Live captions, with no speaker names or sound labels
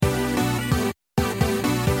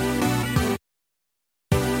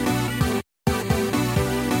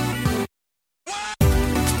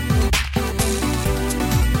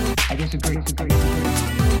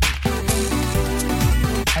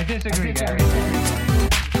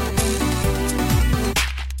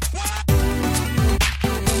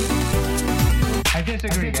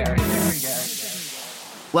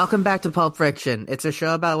Welcome back to Pulp Friction. It's a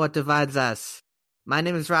show about what divides us. My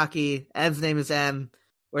name is Rocky. Em's name is Em.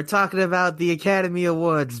 We're talking about the Academy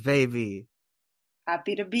Awards, baby.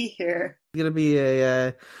 Happy to be here. It's going to be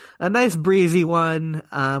a nice breezy one.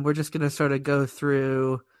 We're just going to sort of go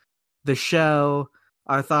through the show,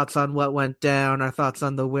 our thoughts on what went down, our thoughts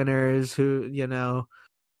on the winners, who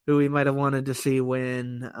we might have wanted to see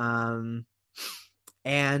win.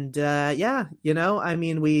 Obviously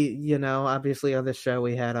on this show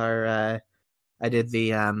we had our I did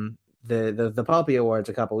the Pulpy Awards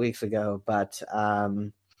a couple weeks ago, but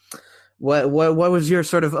what was your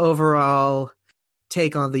sort of overall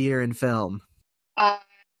take on the year in film?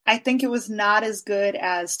 I think it was not as good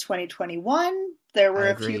as 2021. There were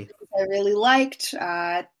a few things I really liked.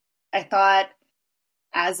 I thought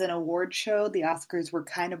as an award show, the Oscars were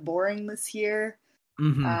kind of boring this year.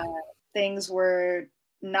 Mm-hmm. Things were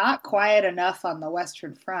not quiet enough on the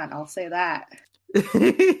Western Front, I'll say that.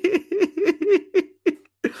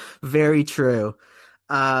 Very true.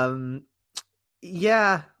 I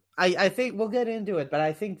think we'll get into it, but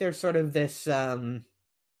I think there's sort of this,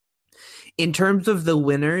 in terms of the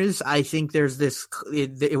winners, I think there's this,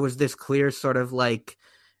 it was this clear sort of like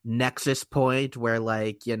nexus point where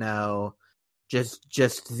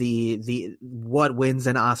just the what wins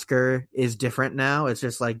an Oscar is different now. It's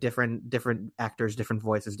just like different actors, different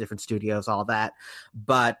voices, different studios, all that.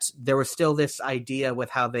 But there was still this idea with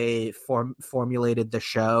how they formulated the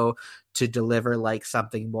show to deliver like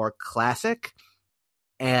something more classic.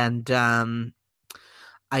 And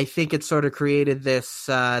I think it sort of created this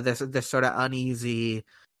sort of uneasy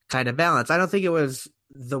kind of balance. I don't think it was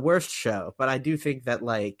the worst show, but I do think that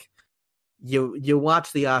like you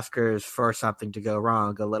watch the Oscars for something to go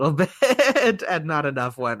wrong a little bit, and not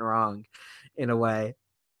enough went wrong, in a way.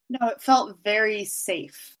 No, it felt very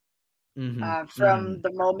safe. From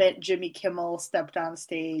the moment Jimmy Kimmel stepped on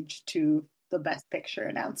stage to the Best Picture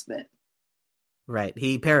announcement. Right,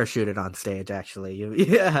 he parachuted on stage. Actually,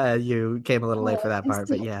 you came a little late for that part,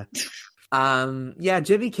 but yeah.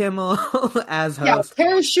 Jimmy Kimmel as host. Yeah,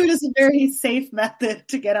 parachute is a very safe method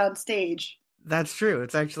to get on stage. That's true.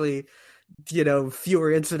 It's actually,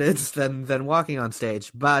 fewer incidents than walking on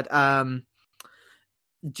stage. But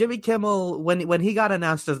Jimmy Kimmel, when he got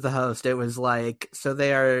announced as the host, it was like, so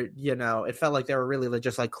they are, it felt like they were really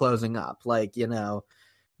just like closing up. Like,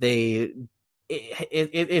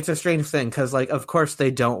 it's a strange thing because, like, of course they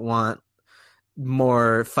don't want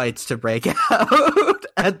more fights to break out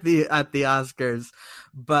at the Oscars,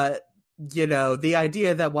 but the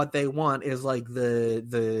idea that what they want is like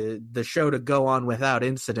the show to go on without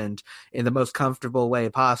incident in the most comfortable way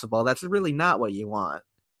possible. That's really not what you want.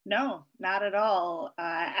 No, not at all.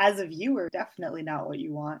 As a viewer, definitely not what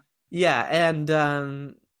you want. Yeah, and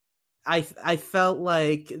I felt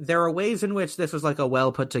like there are ways in which this was like a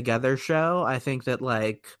well put together show. I think that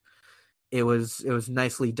like it was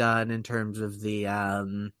nicely done in terms of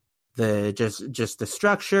the just the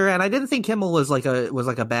structure, and I didn't think Kimmel was like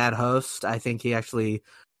a bad host. I think he actually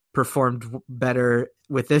performed better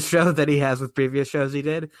with this show than he has with previous shows he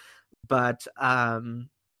did, but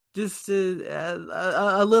just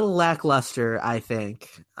a little lackluster, I think.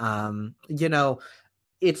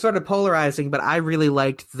 It's sort of polarizing, but I really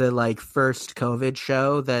liked the like first COVID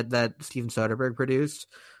show that Steven Soderbergh produced,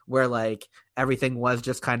 where like everything was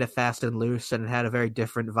just kind of fast and loose, and it had a very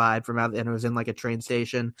different vibe from out, and it was in like a train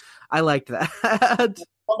station. I liked that.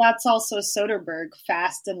 Well, that's also Soderbergh,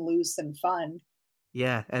 fast and loose and fun.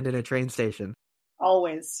 Yeah, and in a train station.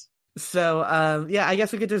 Always. So, I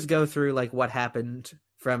guess we could just go through like what happened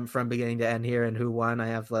from beginning to end here and who won. I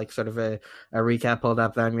have like sort of a recap pulled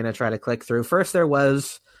up that I'm going to try to click through. First, there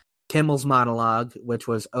was Kimmel's monologue, which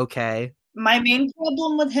was okay. My main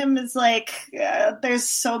problem with him is like there's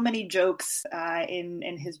so many jokes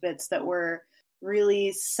in his bits that were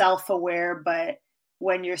really self-aware, but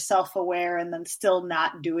when you're self-aware and then still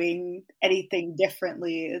not doing anything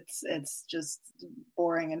differently, it's just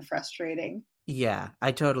boring and frustrating. Yeah,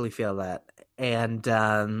 I totally feel that. And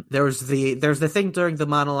there's the thing during the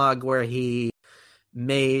monologue where he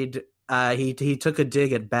made he took a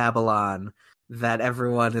dig at Babylon that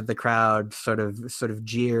everyone in the crowd sort of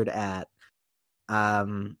jeered at.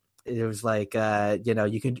 It was like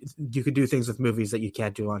you could do things with movies that you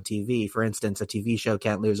can't do on TV. For instance, a TV show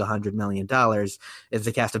can't lose $100 million. It's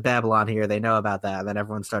the cast of Babylon here. They know about that. And then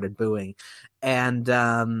everyone started booing.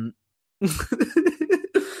 And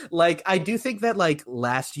like, I do think that like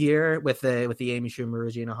last year with the Amy Schumer,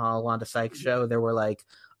 Regina Hall, Wanda Sykes show, there were like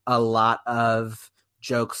a lot of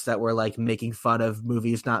jokes that were like making fun of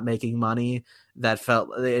movies not making money. That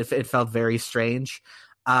it felt very strange.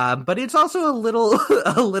 But it's also a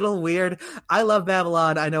little weird. I love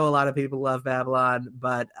Babylon. I know a lot of people love Babylon,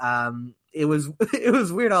 but it was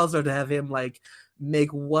weird also to have him like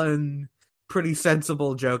make one pretty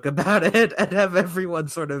sensible joke about it and have everyone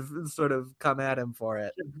sort of come at him for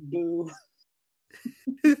it. Boo.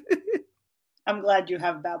 I'm glad you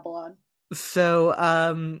have Babylon. So,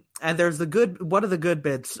 and there's one of the good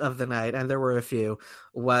bits of the night, and there were a few,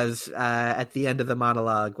 was at the end of the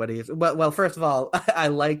monologue. Well, first of all,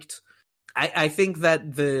 I think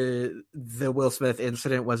that the Will Smith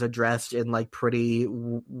incident was addressed in like pretty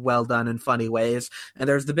well done and funny ways. And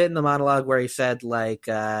there's the bit in the monologue where he said like,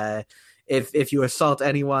 if you assault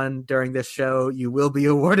anyone during this show, you will be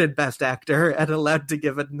awarded Best Actor and allowed to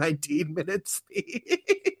give a 19-minute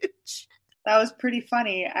speech. That was pretty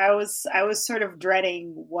funny. I was sort of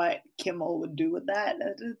dreading what Kimmel would do with that.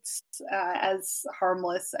 It's as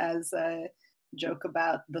harmless as a joke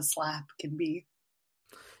about the slap can be.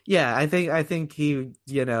 Yeah, I think he,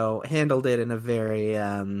 handled it in a very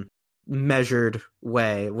measured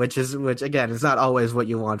way, which again is not always what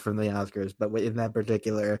you want from the Oscars, but in that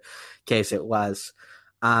particular case it was.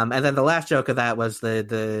 And then the last joke of that was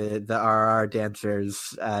the RR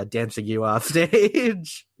dancers dancing you off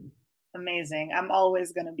stage. Amazing. I'm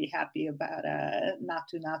always going to be happy about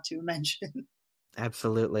Naatu mention.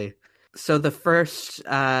 Absolutely. So the first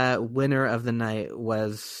winner of the night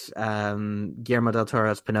was Guillermo del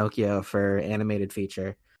Toro's Pinocchio for animated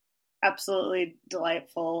feature. Absolutely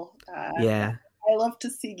delightful. Yeah. I love to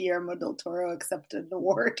see Guillermo del Toro accept an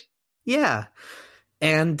award. Yeah.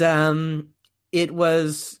 And it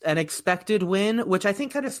was an expected win, which I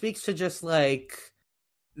think kind of speaks to just like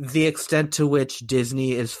the extent to which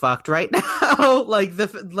Disney is fucked right now.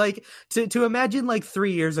 To imagine like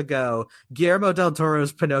 3 years ago, Guillermo del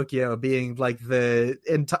Toro's Pinocchio being like the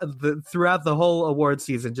throughout the whole award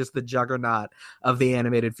season, just the juggernaut of the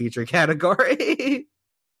animated feature category.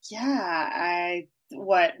 Yeah,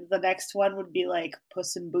 the next one would be like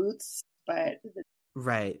Puss in Boots, but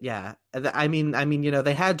right, yeah. I mean,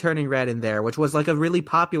 they had Turning Red in there, which was like a really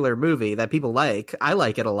popular movie that people like. I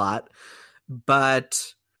like it a lot,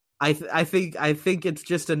 but I think it's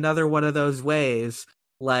just another one of those ways,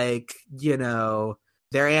 like,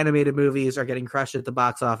 their animated movies are getting crushed at the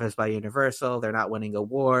box office by Universal. They're not winning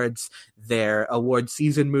awards. Their award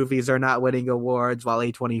season movies are not winning awards, while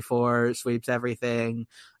A24 sweeps everything.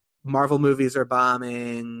 Marvel movies are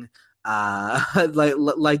bombing.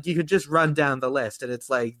 Like you could just run down the list, and it's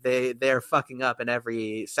like they're fucking up in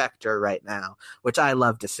every sector right now, which I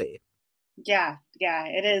love to see. Yeah,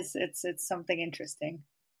 it is. It's something interesting.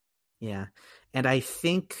 Yeah, and I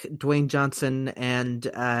think Dwayne Johnson and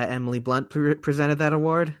Emily Blunt presented that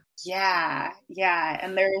award. Yeah,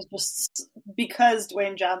 and there's just, because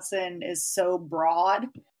Dwayne Johnson is so broad,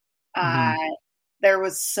 there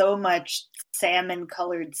was so much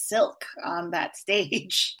salmon-colored silk on that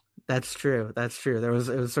stage. That's true. It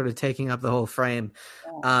was sort of taking up the whole frame.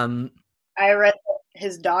 Yeah. I read that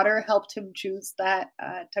his daughter helped him choose that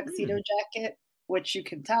tuxedo jacket, which you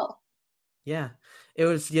can tell. Yeah, it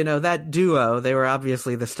was, that duo. They were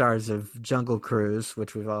obviously the stars of Jungle Cruise,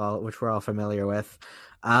 which we're all familiar with.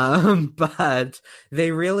 But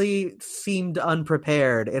they really seemed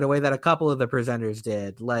unprepared in a way that a couple of the presenters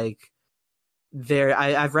did. Like,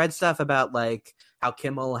 I've read stuff about like how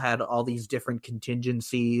Kimmel had all these different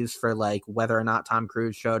contingencies for like whether or not Tom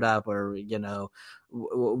Cruise showed up, or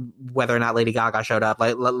whether or not Lady Gaga showed up,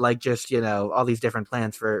 like just all these different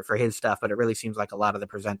plans for his stuff. But it really seems like a lot of the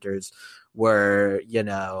presenters were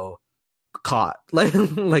caught, like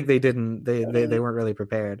they weren't really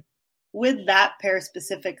prepared. With that pair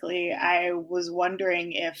specifically, I was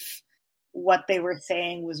wondering if what they were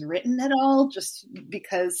saying was written at all, just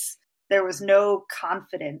because there was no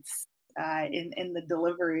confidence in the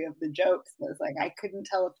delivery of the jokes. It was like, I couldn't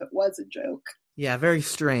tell if it was a joke. Yeah, very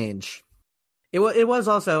strange. It was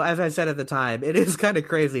also, as I said at the time, it is kind of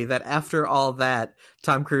crazy that after all that,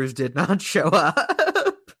 Tom Cruise did not show up.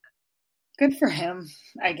 Good for him,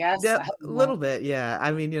 I guess. Yeah, a little bit, yeah.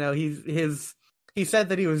 I mean, he said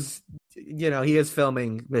that he was, he is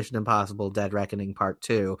filming Mission Impossible Dead Reckoning Part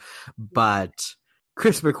 2, but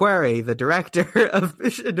Chris McQuarrie, the director of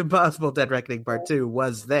Mission Impossible Dead Reckoning Part 2,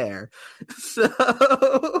 was there. So,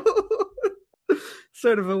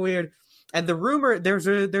 sort of a weird... And the rumor, there's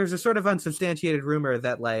a sort of unsubstantiated rumor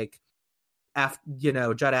that, like, after,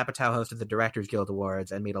 Judd Apatow hosted the Directors Guild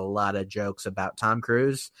Awards and made a lot of jokes about Tom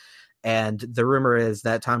Cruise. And the rumor is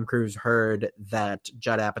that Tom Cruise heard that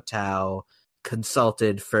Judd Apatow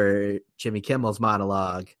consulted for Jimmy Kimmel's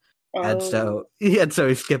monologue Oh. And so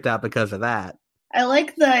he skipped out because of that. I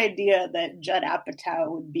like the idea that Judd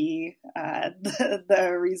Apatow would be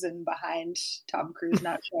the reason behind Tom Cruise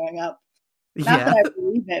not showing up. Not that Yeah. I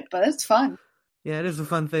believe it, but it's fun. Yeah, it is a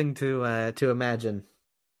fun thing to imagine.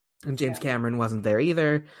 And James Yeah. Cameron wasn't there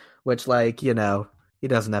either, which, like, you know, he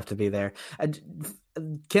doesn't have to be there.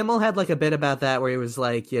 Kimmel had like a bit about that where he was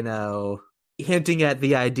like, you know, hinting at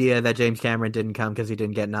the idea that James Cameron didn't come because he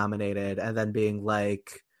didn't get nominated, and then being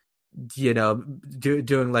like, you know,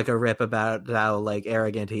 doing like a rip about how like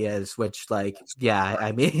arrogant he is, which, like, yeah,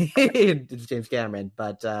 I mean, it's James Cameron.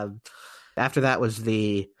 But after that was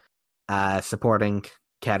the supporting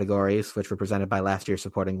categories, which were presented by last year's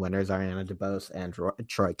supporting winners, Ariana DeBose and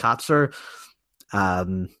Troy Kotsur,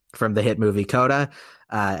 from the hit movie Coda,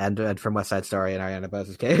 and from West Side Story in Ariana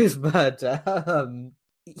DeBose's case. But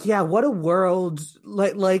yeah, what a world!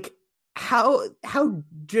 Like how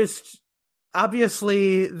just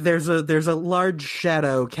obviously there's a large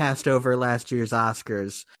shadow cast over last year's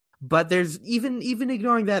Oscars. But there's even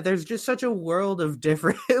ignoring that, there's just such a world of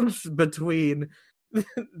difference between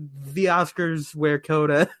the Oscars where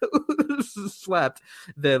Coda swept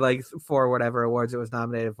the like 4 whatever awards it was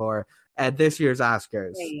nominated for, and this year's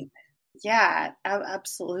Oscars. Right. Yeah,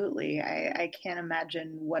 absolutely. I can't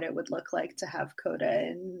imagine what it would look like to have Coda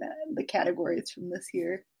in the categories from this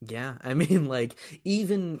year. Yeah, I mean, like,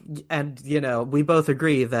 even, and you know, we both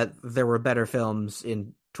agree that there were better films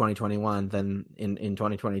in 2021 than in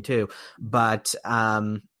 2022, but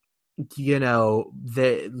you know,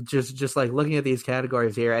 just like looking at these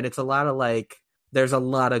categories here, and it's a lot of like, there's a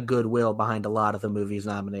lot of goodwill behind a lot of the movies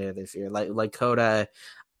nominated this year. Like Coda,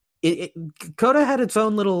 Coda had its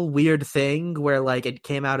own little weird thing where like it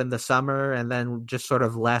came out in the summer, and then just sort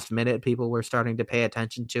of last minute people were starting to pay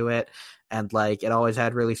attention to it, and like it always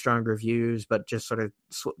had really strong reviews, but just sort of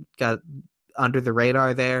got under the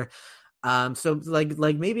radar there. So like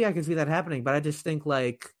maybe I could see that happening, but I just think,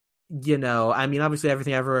 like, you know, I mean, obviously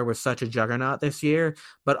Everything Everywhere was such a juggernaut this year,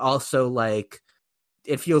 but also like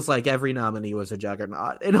it feels like every nominee was a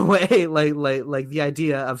juggernaut in a way. Like the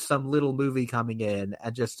idea of some little movie coming in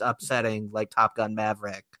and just upsetting like Top Gun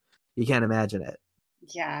Maverick, you can't imagine it.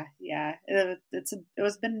 Yeah. It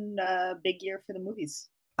was been a big year for the movies.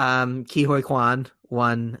 Ke Huy Quan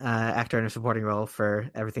won actor in a supporting role for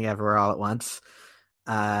Everything Everywhere All at Once.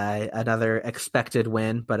 Another expected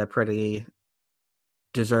win, but a pretty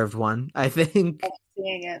deserved one, I think.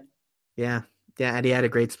 Seeing it. Yeah, and he had a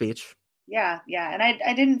great speech. Yeah, and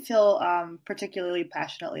I didn't feel particularly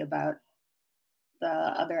passionately about the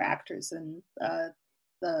other actors in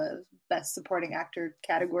the Best Supporting Actor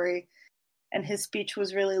category, and his speech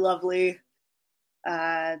was really lovely.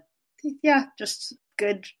 Yeah, just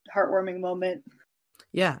good, heartwarming moment.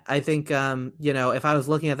 Yeah, I think, you know, if I was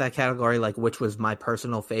looking at that category, like which was my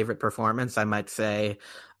personal favorite performance, I might say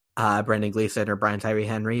Brendan Gleeson or Brian Tyree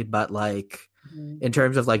Henry. But like, in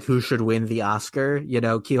terms of like who should win the Oscar, you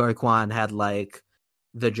know, Ke Huy Quan had like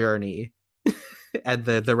the journey and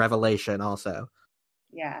the revelation also.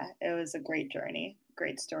 Yeah, it was a great journey,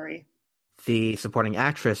 great story. The supporting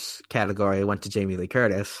actress category went to Jamie Lee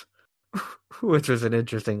Curtis, which was an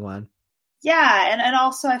interesting one. Yeah, and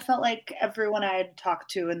also I felt like everyone I had talked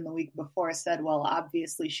to in the week before said, well,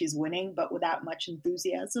 obviously she's winning, but without much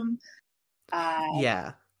enthusiasm.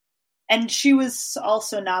 Yeah. And she was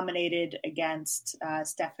also nominated against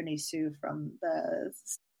Stephanie Hsu from the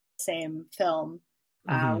same film.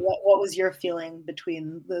 What was your feeling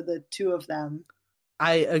between the two of them?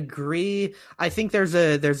 I agree. I think there's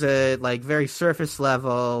a like very surface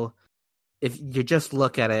level, if you just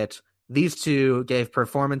look at it, these two gave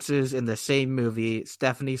performances in the same movie.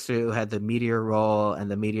 Stephanie Hsu had the meteor role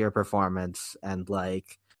and the meteor performance, and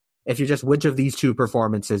like, if you just, which of these two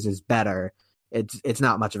performances is better, it's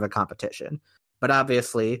not much of a competition. But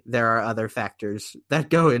obviously there are other factors that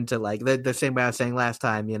go into like the same way I was saying last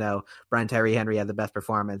time, you know, Brian Tyree Henry had the best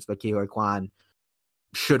performance, but Ke Huy Quan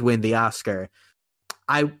should win the Oscar.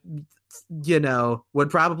 I, you know, would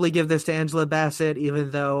probably give this to Angela Bassett,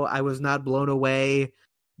 even though I was not blown away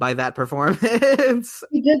by that performance.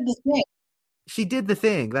 She did the thing. She did the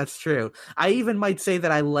thing. That's true. I even might say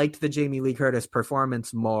that I liked the Jamie Lee Curtis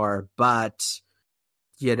performance more, but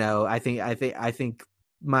you know, I think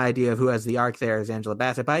my idea of who has the arc there is Angela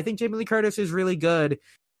Bassett, but I think Jamie Lee Curtis is really good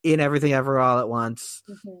in Everything Ever All at Once.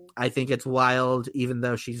 I think it's wild, even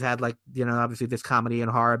though she's had, like, you know, obviously this comedy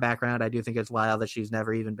and horror background. I do think it's wild that she's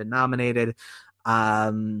never even been nominated.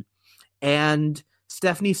 And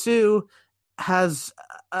Stephanie Hsu has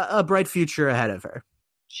a bright future ahead of her.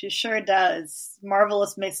 She sure does.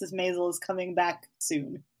 Marvelous Mrs. Maisel is coming back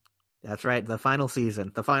soon. That's right. The final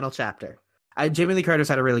season, the final chapter. Jamie Lee Curtis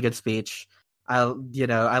had a really good speech. I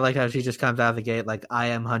like how she just comes out of the gate like, I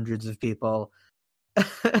am hundreds of people.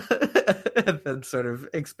 And then sort of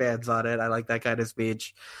expands on it. I like that kind of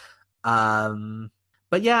speech.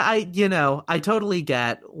 But yeah, I totally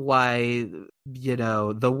get why,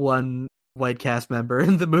 the one white cast member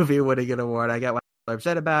in the movie winning an award. I get why people are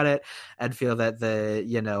upset about it and feel that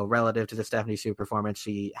relative to the Stephanie Hsu performance,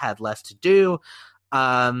 she had less to do.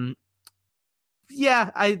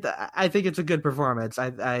 Yeah, I think it's a good performance.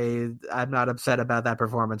 I'm not upset about that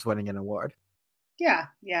performance winning an award. Yeah.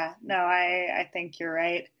 No, I think you're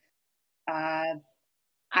right.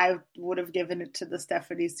 I would have given it to the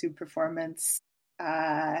Stephanie Hsu performance.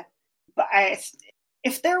 But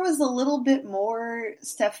if there was a little bit more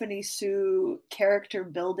Stephanie Hsu character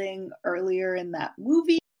building earlier in that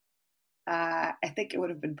movie, I think it would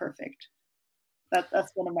have been perfect.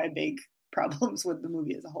 That's one of my big problems with the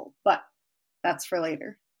movie as a whole. But that's for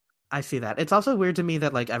later. I see that. It's also weird to me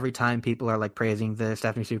that like every time people are like praising the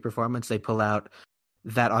Stephanie Hsu performance, they pull out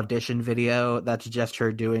that audition video that's just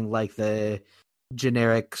her doing like the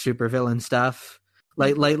generic supervillain stuff.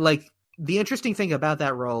 Like the interesting thing about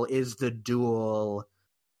that role is the dual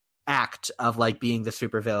act of like being the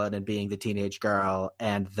supervillain and being the teenage girl,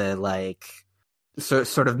 and the like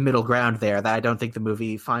sort of middle ground there that I don't think the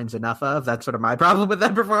movie finds enough of. That's sort of my problem with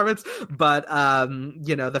that performance. But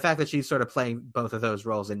the fact that she's sort of playing both of those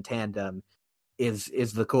roles in tandem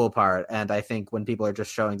is the cool part. And I think when people are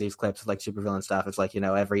just showing these clips of like supervillain stuff, it's like,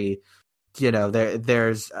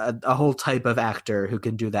 there's a whole type of actor who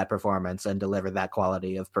can do that performance and deliver that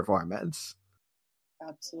quality of performance.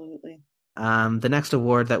 Absolutely. The next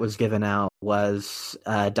award that was given out was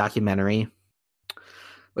documentary,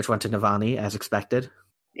 which went to Navani, as expected.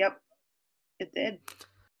 Yep, it did.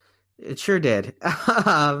 It sure did.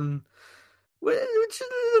 Which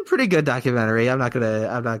is a pretty good documentary. I'm not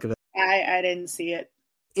gonna. I didn't see it.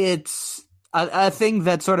 It's a thing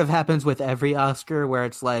that sort of happens with every Oscar, where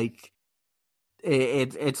it's like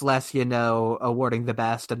it's less, awarding the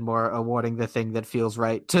best and more awarding the thing that feels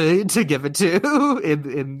right to give it to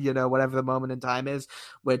in whatever the moment in time is.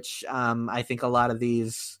 Which I think a lot of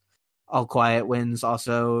these All Quiet wins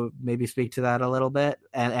also maybe speak to that a little bit,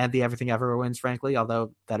 and the Everything Everywhere wins, frankly,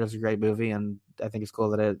 although that is a great movie and I think it's cool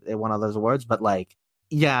that it won all those awards. But like,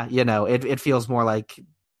 yeah, it feels more like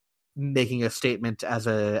making a statement as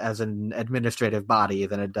an administrative body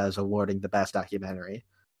than it does awarding the best documentary.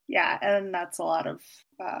 Yeah, and that's a lot of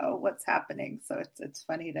what's happening. So it's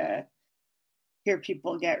funny to hear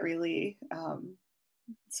people get really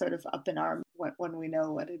sort of up in arms when we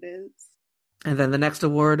know what it is. And then the next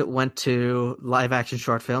award went to live action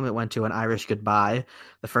short film. It went to An Irish Goodbye,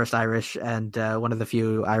 the first Irish and one of the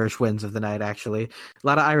few Irish wins of the night, actually. A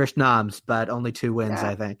lot of Irish noms, but only 2 wins,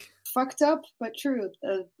 I think. Fucked up, but true.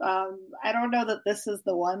 I don't know that this is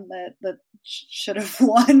the one that should have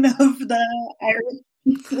won of the Irish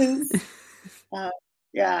pieces.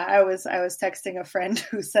 I was texting a friend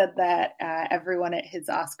who said that everyone at his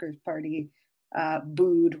Oscars party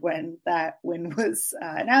booed when that win was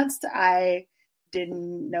announced. I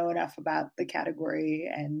didn't know enough about the category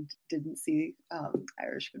and didn't see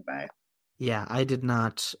Irish Goodbye. Yeah, I did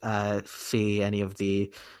not see any of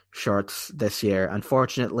the shorts this year.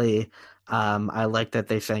 Unfortunately, I like that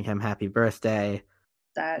they sang him happy birthday.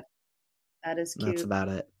 That is cute. That's about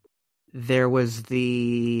it. There was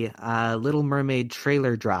the Little Mermaid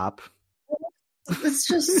trailer drop. It's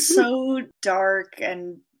just so dark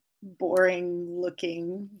and boring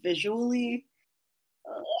looking visually.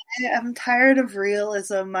 I'm tired of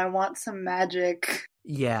realism. I want some magic.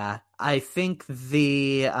 Yeah, I think not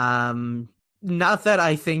that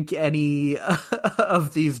I think any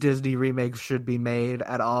of these Disney remakes should be made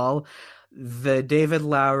at all. The David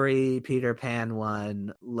Lowery Peter Pan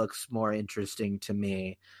one looks more interesting to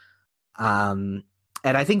me.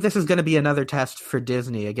 And I think this is going to be another test for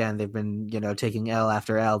Disney. Again, they've been, taking L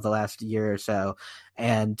after L the last year or so.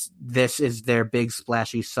 And this is their big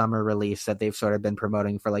splashy summer release that they've sort of been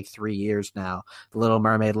promoting for like 3 years now. The Little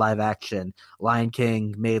Mermaid live action. Lion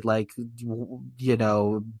King made like,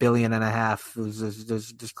 $1.5 billion. It was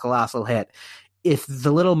this colossal hit. If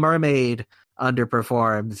The Little Mermaid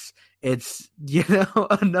underperforms, it's,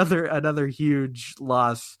 another huge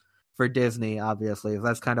loss for Disney, obviously.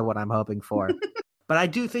 That's kind of what I'm hoping for. But I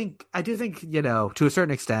do think, to a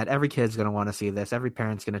certain extent, every kid's going to want to see this. Every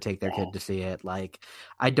parent's going to take their kid to see it. Like,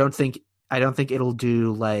 I don't think it'll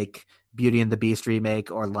do like Beauty and the Beast remake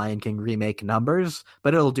or Lion King remake numbers,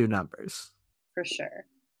 but it'll do numbers. For sure.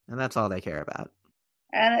 And that's all they care about.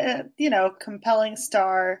 And, compelling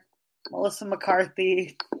star, Melissa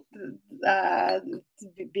McCarthy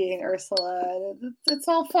being Ursula. It's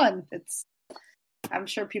all fun. It's I'm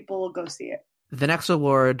sure people will go see it. The next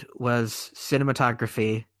award was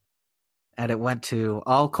cinematography, and it went to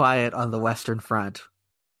All Quiet on the Western Front.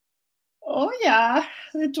 Oh yeah,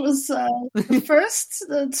 it was the first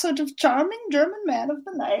sort of charming German man of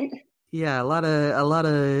the night. Yeah, a lot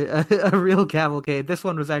of a real cavalcade. This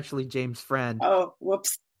one was actually James' friend. Oh,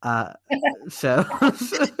 whoops. So,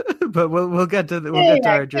 but we'll get to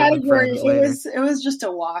our German friends later. It was just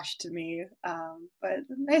a wash to me, but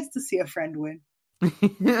nice to see a friend win.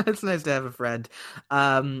 It's nice to have a friend.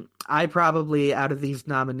 I probably, out of these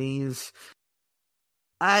nominees,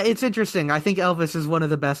 it's interesting. I think Elvis is one of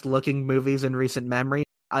the best looking movies in recent memory.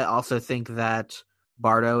 I also think that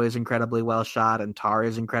Bardo is incredibly well shot, and Tar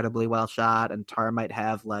is incredibly well shot, and Tar might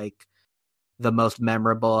have like the most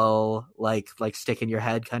memorable, like stick in your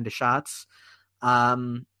head kind of shots.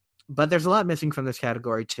 But there's a lot missing from this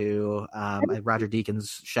category too. Roger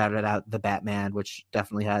Deakins shouted out The Batman, which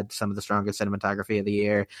definitely had some of the strongest cinematography of the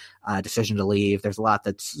year. Decision to Leave. There's a lot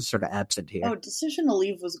that's sort of absent here. Oh, Decision to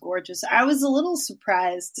Leave was gorgeous. I was a little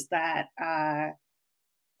surprised that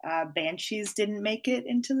Banshees didn't make it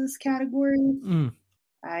into this category.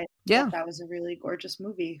 I thought that was a really gorgeous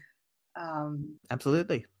movie.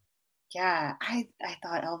 Absolutely. Yeah, I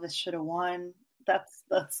thought Elvis should have won.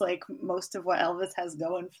 That's like most of what Elvis has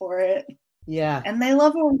going for it. Yeah. And they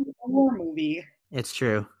love a war movie. It's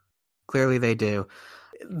true. Clearly they do.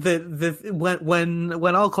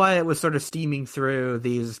 When All Quiet was sort of steaming through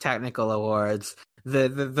these technical awards,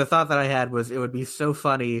 the thought that I had was it would be so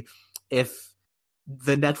funny if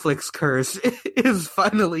the Netflix curse is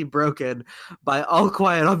finally broken by All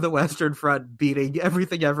Quiet on the Western Front beating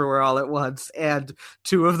Everything Everywhere All at Once and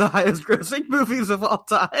two of the highest grossing movies of all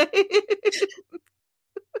time.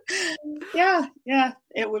 Yeah,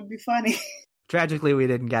 it would be funny. Tragically, we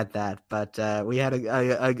didn't get that, but we had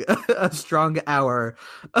a strong hour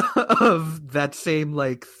of that same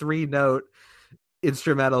like 3-note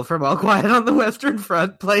instrumental from All Quiet on the Western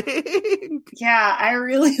Front playing. Yeah, I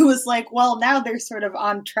really was like, well, now they're sort of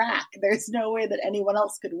on track. There's no way that anyone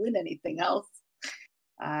else could win anything else.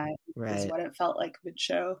 Is what it felt like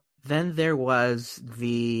mid-show. Then there was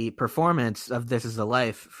the performance of This Is the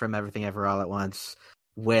Life from Everything Ever All at Once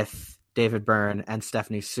with David Byrne and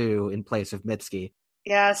Stephanie Sue in place of Mitski.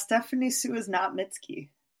 Yeah, Stephanie Sue is not Mitski,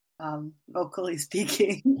 vocally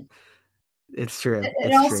speaking. It's true.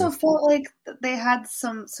 It also felt like they had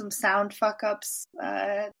some sound fuck ups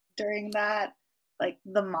during that, like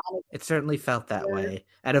the monitor. It certainly felt that way,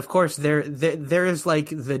 and of course there is like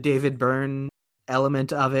the David Byrne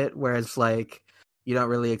element of it, where it's like you don't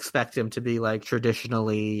really expect him to be like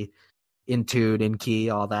traditionally in tune, in key,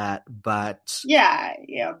 all that, but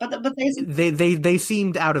but they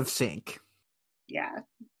seemed out of sync. Yeah,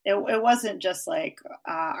 it wasn't just like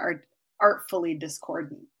artfully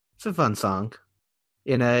discordant. It's a fun song.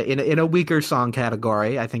 In a weaker song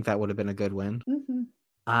category, I think that would have been a good win. Mm-hmm.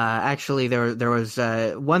 Actually, there was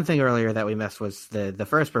one thing earlier that we missed was the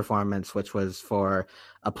first performance, which was for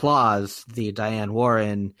Applause, the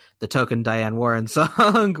token Diane Warren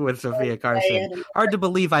song with Sophia Carson. Hard to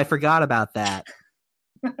believe I forgot about that.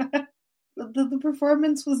 The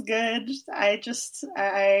performance was good. I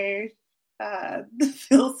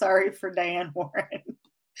feel sorry for Diane Warren.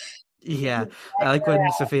 Yeah, I like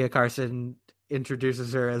when Sophia Carson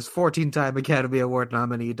introduces her as 14-time Academy Award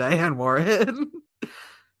nominee Diane Warren.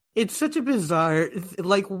 It's such a bizarre,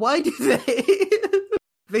 like, why do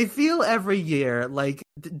they feel every year, like,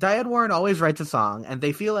 Diane Warren always writes a song, and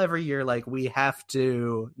they feel every year like we have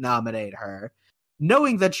to nominate her,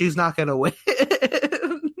 knowing that she's not going to win.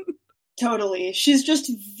 Totally. She's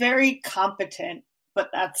just very competent, but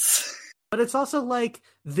that's... But it's also like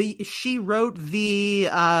she wrote the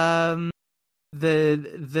why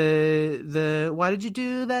did you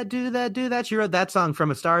do that? She wrote that song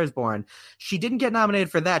from A Star Is Born. She didn't get nominated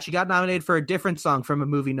for that. She got nominated for a different song from a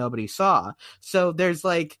movie nobody saw. So there's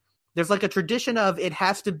like a tradition of it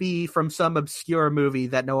has to be from some obscure movie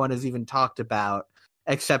that no one has even talked about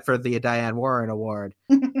except for the Diane Warren Award.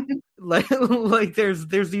 like there's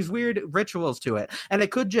these weird rituals to it. And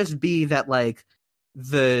it could just be that like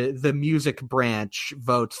the music branch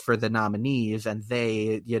votes for the nominees and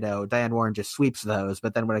they, Diane Warren just sweeps those,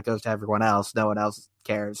 but then when it goes to everyone else, no one else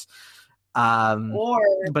cares.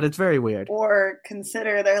 But it's very weird. Or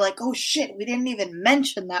consider they're like, oh shit, we didn't even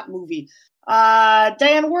mention that movie.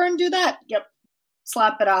 Diane Warren do that? Yep.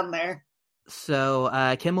 Slap it on there. So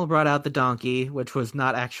Kimmel brought out the donkey, which was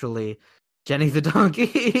not actually Jenny the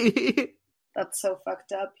donkey. That's so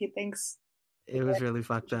fucked up. He thinks it was really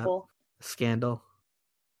fucked up. Scandal.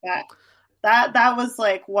 Yeah. that was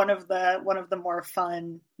like one of the more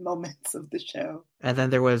fun moments of the show. And then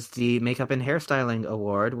there was the Makeup and Hairstyling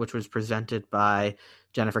Award, which was presented by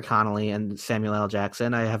Jennifer Connelly and Samuel L.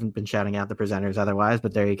 Jackson. I haven't been shouting out the presenters otherwise,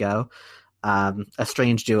 but there you go. A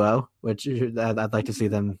strange duo, which I'd like to see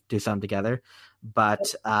them do something together.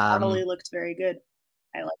 But Connelly looked very good.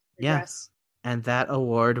 I like the dress. And that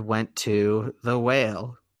award went to The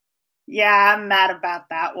Whale. Yeah, I'm mad about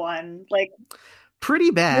that one. Like,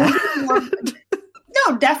 pretty bad.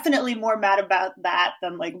 No, definitely more mad about that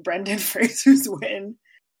than like Brendan Fraser's win.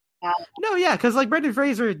 No, yeah, because like Brendan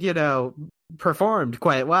Fraser, performed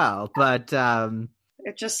quite well, but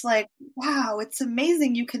it's just like, wow, it's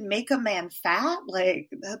amazing you can make a man fat. Like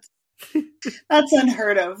that's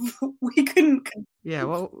unheard of. We couldn't. Yeah,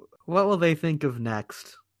 what will they think of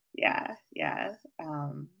next? Yeah.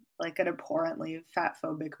 Like an abhorrently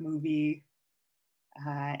fat-phobic movie,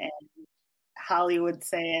 and Hollywood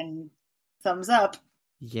saying thumbs up.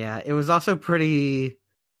 Yeah, it was also pretty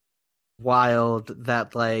wild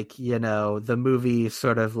that like, the movie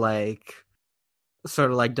sort of like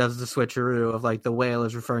does the switcheroo of like The Whale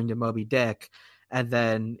is referring to Moby Dick, and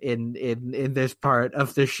then in this part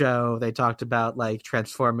of the show they talked about like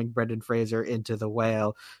transforming Brendan Fraser into the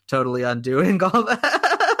whale, totally undoing all that.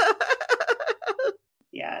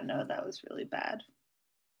 Yeah, no, that was really bad.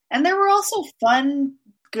 And there were also fun,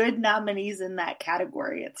 good nominees in that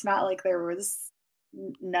category. It's not like there was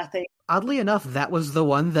nothing. Oddly enough, that was the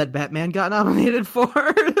one that Batman got nominated for,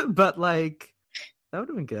 but like that would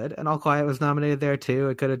have been good. And All Quiet was nominated there too.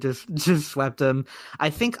 It could have just swept him. I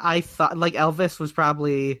thought like Elvis was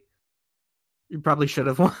probably should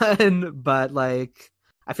have won, but like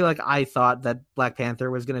I feel like I thought that Black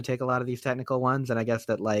Panther was going to take a lot of these technical ones, and I guess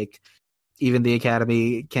that like even the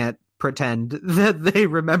Academy can't pretend that they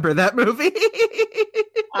remember that movie.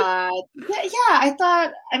 I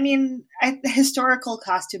thought, historical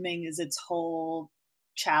costuming is its whole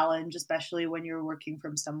challenge, especially when you're working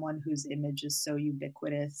from someone whose image is so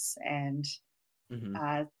ubiquitous and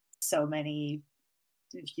so many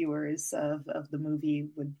viewers of the movie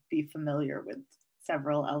would be familiar with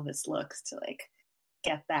several Elvis looks. To like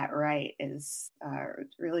get that right is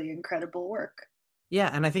really incredible work. Yeah,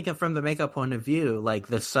 and I think from the makeup point of view, like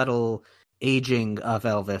the subtle aging of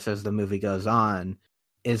Elvis as the movie goes on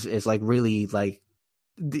is like really like,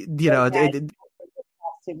 I'm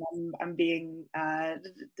being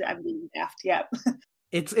daft. Yep.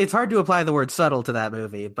 It's hard to apply the word subtle to that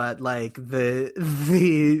movie, but like the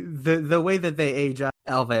way that they age up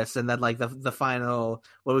Elvis, and then like the final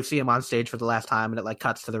when we see him on stage for the last time and it like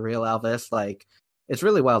cuts to the real Elvis, like it's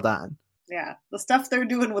really well done. Yeah, the stuff they're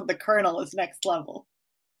doing with the Colonel is next level.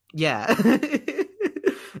 Yeah.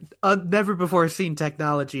 Never before seen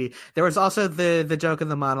technology. There was also the joke in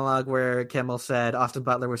the monologue where Kimmel said Austin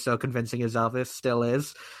Butler was so convincing as Elvis, still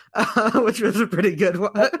is, which was a pretty good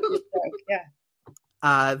one.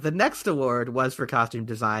 Yeah. The next award was for costume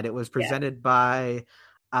design. It was presented by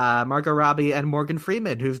Margot Robbie and Morgan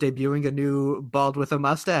Freeman, who's debuting a new bald with a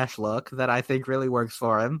mustache look that I think really works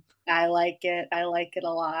for him. I like it a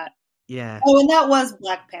lot. Yeah. Oh, and that was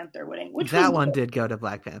Black Panther winning. That one did go to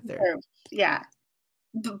Black Panther. Yeah.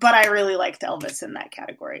 But I really liked Elvis in that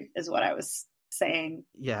category, is what I was saying.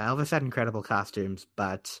 Yeah, Elvis had incredible costumes,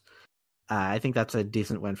 but I think that's a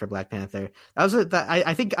decent win for Black Panther.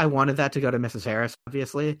 I think I wanted that to go to Mrs. Harris,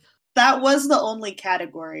 obviously. That was the only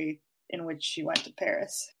category in which she went to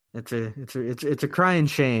Paris. It's a crying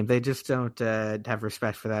shame. They just don't have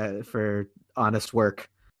respect for that, for honest work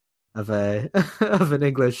of an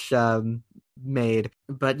English maid.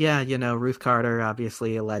 But yeah, Ruth Carter,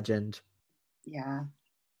 obviously a legend. Yeah.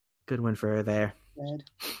 Good win for her there. Good.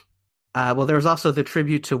 Well, there was also the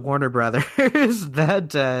tribute to Warner Brothers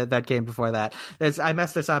that came before that. I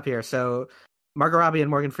messed this up here. So Margot Robbie and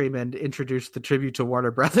Morgan Freeman introduced the tribute to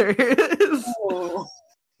Warner Brothers. Oh,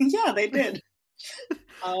 yeah, they did.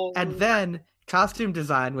 And then costume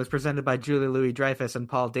design was presented by Julia Louis-Dreyfus and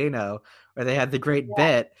Paul Dano, where they had the great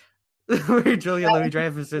bit where Julia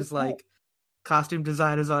Louis-Dreyfus is like, costume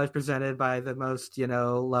design is always presented by the most,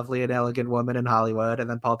 lovely and elegant woman in Hollywood. And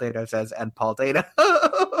then Paul Dano says, and Paul Dano.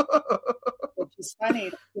 Which is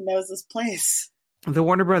funny. He knows his place. The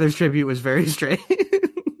Warner Brothers tribute was very strange.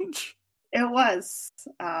 It was.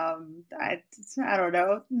 I don't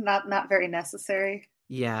know. Not very necessary.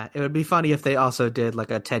 Yeah, it would be funny if they also did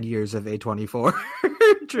like a 10 years of A24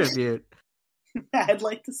 tribute. I'd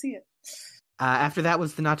like to see it. After that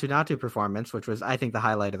was the Naatu Naatu performance, which was, I think, the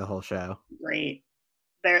highlight of the whole show. Great.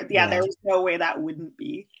 There was no way that wouldn't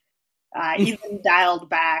be. Even dialed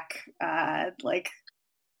back, like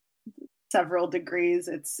several degrees,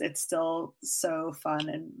 it's still so fun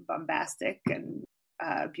and bombastic and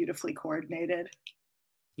beautifully coordinated.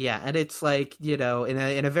 Yeah, and it's like, you know,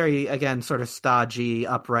 in a very, again, sort of stodgy,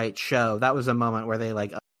 upright show, that was a moment where they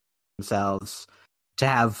like themselves to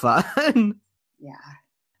have fun. Yeah.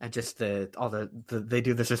 And just they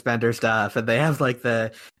do the suspender stuff, and they have like they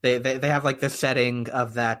have like the setting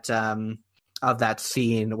of that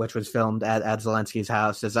scene, which was filmed at Zelensky's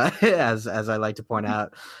house, as I like to point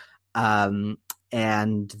out. And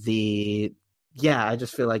I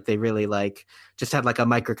just feel like they really like just had like a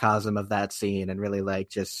microcosm of that scene and really like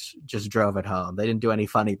just drove it home. They didn't do any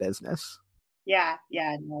funny business. Yeah,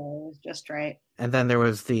 no, it was just right. And then there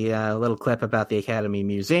was the little clip about the Academy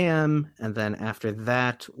Museum, and then after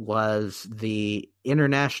that was the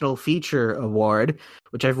International Feature Award,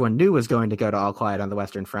 which everyone knew was going to go to All Quiet on the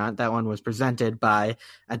Western Front. That one was presented by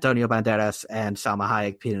Antonio Banderas and Salma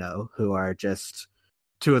Hayek Pino, who are just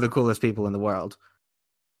two of the coolest people in the world.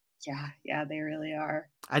 Yeah, they really are.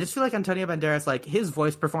 I just feel like Antonio Banderas, like, his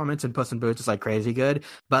voice performance in Puss in Boots is like crazy good,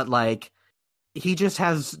 but like he just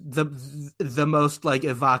has the most like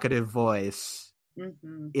evocative voice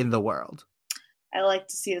in the world. I like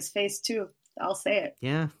to see his face too. I'll say it.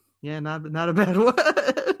 Yeah, not a bad one.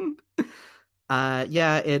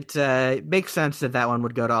 It makes sense that one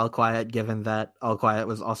would go to All Quiet, given that All Quiet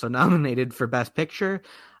was also nominated for Best Picture.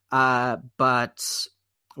 But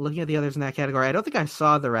looking at the others in that category, I don't think I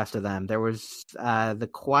saw the rest of them. There was The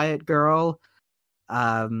Quiet Girl,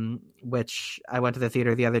 which I went to the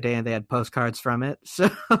theater the other day and they had postcards from it, so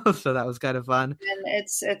that was kind of fun. And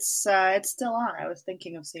it's still on. I was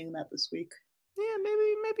thinking of seeing that this week. Yeah,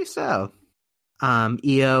 maybe so.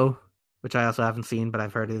 EO, which I also haven't seen, but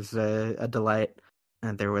I've heard is a delight.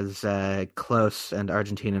 And there was Close and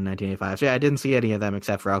Argentina in 1985. So yeah, I didn't see any of them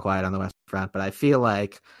except for All Quiet on the Western Front, but I feel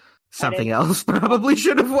like something else probably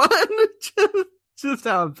should have won. Just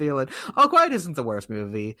how I'm feeling. All Quiet isn't the worst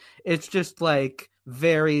movie. It's just like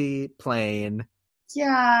very plain.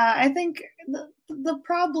 Yeah, I think the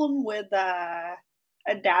problem with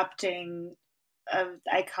adapting an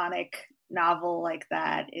iconic novel like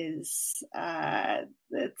that is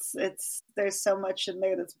it's there's so much in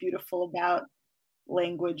there that's beautiful about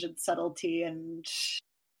language and subtlety, and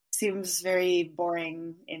seems very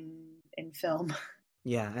boring in film.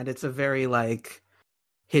 Yeah, and it's a very like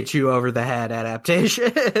hit you over the head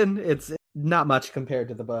adaptation. It's not much compared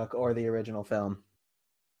to the book or the original film.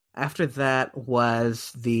 After that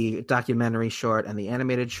was the documentary short and the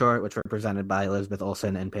animated short, which were presented by Elizabeth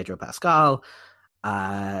Olsen and Pedro Pascal.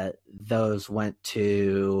 Those went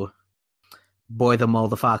to Boy the Mole,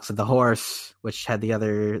 the Fox, and the Horse, which had the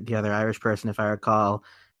other Irish person, if I recall,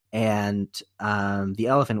 and The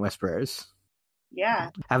Elephant Whisperers. Yeah.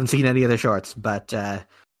 Haven't seen any of the shorts, but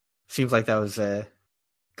seems like that was a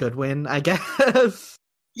good win, I guess.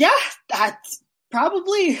 Yeah, that's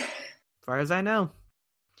probably. As far as I know.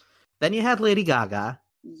 Then you had Lady Gaga.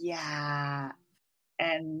 Yeah.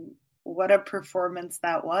 And what a performance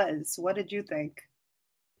that was. What did you think?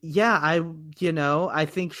 Yeah, I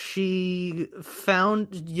think she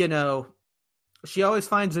found, she always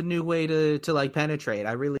finds a new way to like penetrate.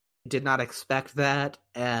 I really did not expect that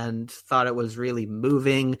and thought it was really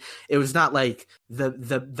moving. It was not like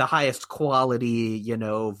the highest quality,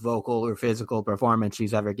 vocal or physical performance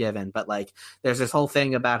she's ever given, but like there's this whole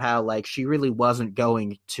thing about how like she really wasn't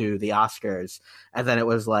going to the Oscars, and then it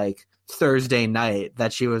was like Thursday night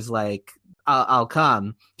that she was like, I'll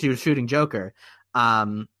come. She was shooting Joker.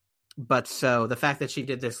 But so the fact that she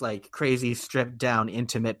did this like crazy stripped down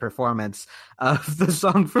intimate performance of the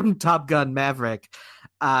song from Top Gun Maverick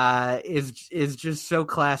is just so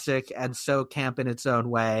classic and so camp in its own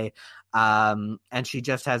way. And she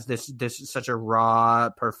just has this such a raw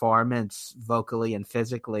performance vocally and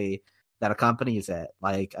physically that accompanies it.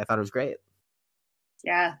 Like, I thought it was great.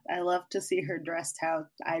 Yeah, I love to see her dressed how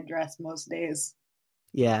I dress most days.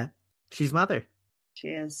 Yeah, she's Mother. She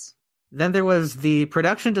is. Then there was the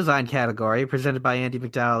production design category presented by Andie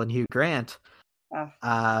MacDowell and Hugh Grant.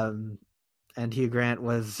 And Hugh Grant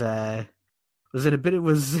was in a bit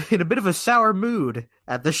of a sour mood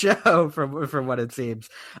at the show from what it seems.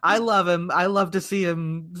 I love him. I love to see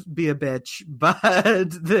him be a bitch, but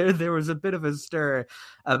there was a bit of a stir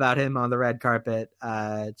about him on the red carpet. He's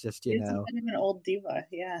a bit of an old diva,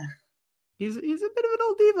 yeah. He's a bit of an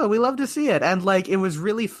old diva. We love to see it, and like it was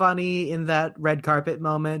really funny in that red carpet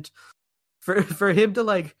moment for him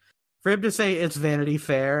to say it's Vanity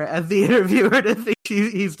Fair and the interviewer to think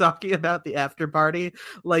he's talking about the after party.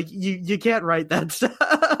 Like you can't write that stuff.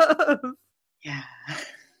 Yeah.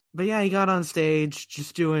 But yeah, he got on stage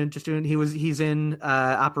just doing he's in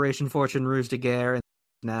Operation Fortune Ruse de Guerre,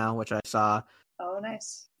 now, which I saw. Oh,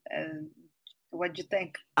 nice. And what'd you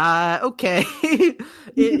think? Okay.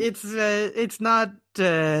 It's not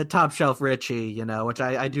top shelf Richie, which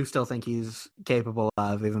I do still think he's capable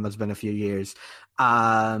of, even though it's been a few years.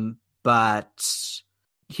 But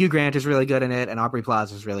Hugh Grant is really good in it, and Aubrey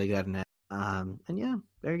Plaza is really good in it. And yeah,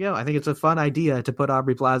 there you go. I think it's a fun idea to put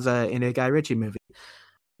Aubrey Plaza in a Guy Ritchie movie.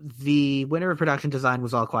 The winner of production design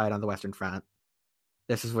was All Quiet on the Western Front.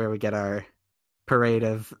 This is where we get our parade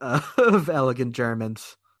of elegant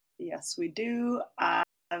Germans. Yes, we do.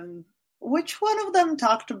 Which one of them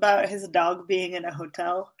talked about his dog being in a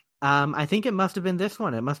hotel? I think it must have been this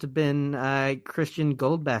one. It must have been Christian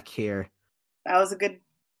Goldbeck here. That was a good.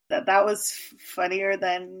 That was funnier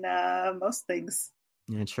than most things.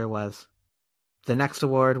 Yeah, it sure was. The next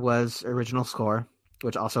award was original score,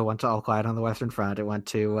 which also went to All Quiet on the Western Front. It went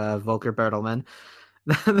to Volker Bertelmann.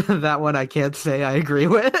 That one I can't say I agree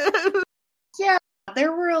with. Yeah,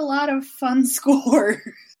 there were a lot of fun scores.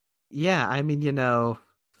 Yeah, I mean,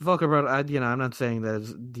 Volker Bertelmann, I'm not saying that,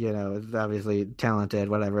 it's obviously talented,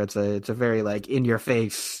 whatever. It's a very, like,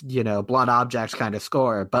 in-your-face, blunt objects kind of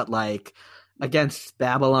score. But, like, against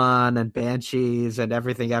Babylon and Banshees and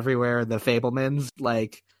Everything Everywhere, the Fabelmans,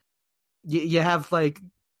 like, you have, like,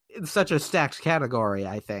 such a stacked category,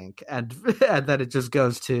 I think. And then it just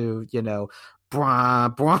goes to,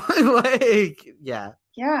 brah, brah, like, yeah.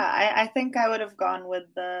 Yeah, I think I would have gone with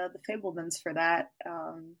the Fabelmans for that.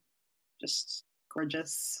 Just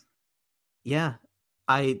gorgeous. Yeah,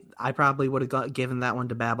 I probably would have given that one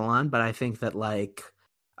to Babylon, but I think that, like,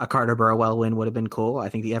 a Carter Burwell win would have been cool. I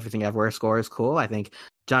think the Everything Everywhere score is cool. I think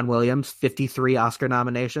John Williams, 53 Oscar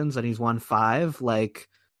nominations, and he's won 5. Like,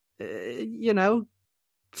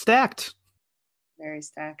 stacked. Very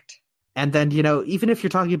stacked. And then, even if you're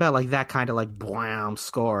talking about, like, that kind of, like, blam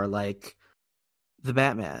score, like, The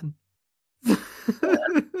Batman.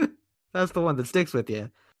 That's the one that sticks with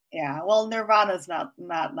you. Yeah, well, Nirvana's not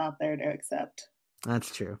there to accept.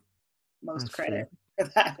 That's true. Most credit for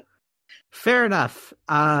that. Fair enough.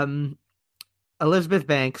 Elizabeth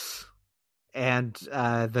Banks and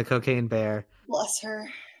the Cocaine Bear. Bless her.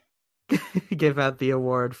 Give out the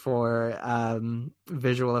award for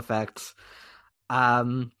visual effects.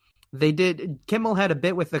 Kimmel had a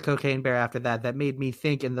bit with the Cocaine Bear after that made me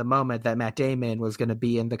think in the moment that Matt Damon was going to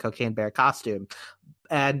be in the Cocaine Bear costume.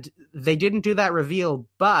 And they didn't do that reveal,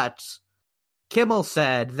 but Kimmel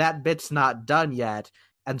said that bit's not done yet,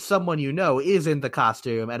 and someone is in the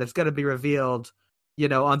costume, and it's going to be revealed,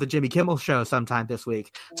 on the Jimmy Kimmel show sometime this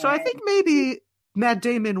week. Right. So I think maybe Matt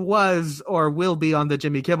Damon was or will be on the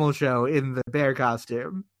Jimmy Kimmel show in the bear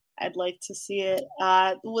costume. I'd like to see it.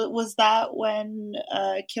 Was that when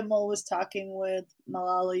Kimmel was talking with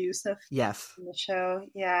Malala Yousafzai? Yes. In the show?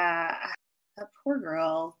 Yeah. That poor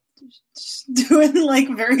girl. Just doing, like,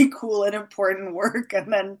 very cool and important work,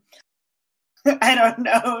 and then, I don't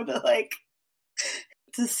know,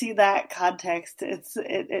 to see that context,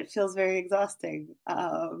 it feels very exhausting.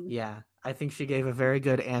 Yeah, I think she gave a very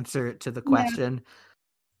good answer to the question.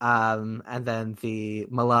 Yeah. And then the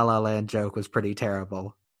Malala Land joke was pretty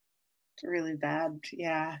terrible. Really bad,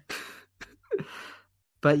 yeah.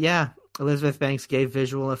 But yeah, Elizabeth Banks gave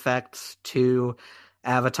visual effects to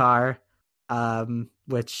Avatar,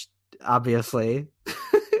 which obviously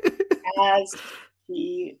as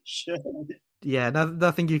he should. Yeah,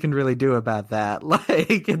 nothing you can really do about that.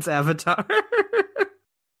 Like, it's Avatar.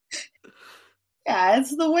 Yeah,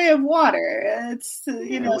 it's the way of water. It's what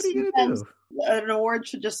are you gonna do? An award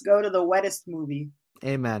should just go to the wettest movie.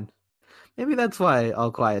 Amen. Maybe that's why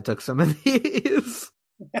All Quiet took some of these.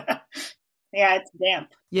 Yeah, it's damp.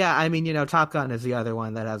 Yeah, I mean, Top Gun is the other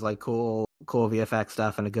one that has, like, cool VFX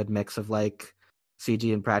stuff and a good mix of, like,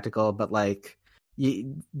 CG and practical, but, like,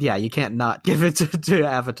 you can't not give it to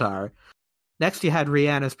Avatar. Next, you had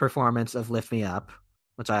Rihanna's performance of Lift Me Up,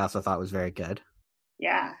 which I also thought was very good.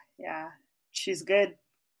 Yeah, she's good,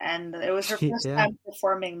 and it was her first time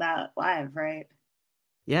performing that live, right?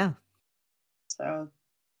 Yeah. So,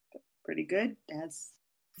 pretty good.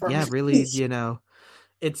 Yeah, really,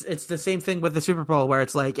 it's the same thing with the Super Bowl, where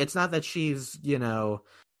it's like, it's not that she's,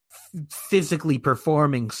 physically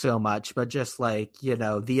performing so much, but just, like,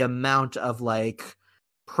 the amount of, like,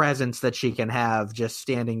 presence that she can have just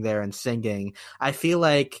standing there and singing. I feel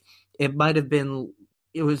like it might have been,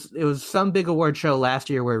 it was some big award show last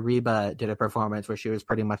year where Reba did a performance where she was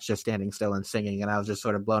pretty much just standing still and singing, and I was just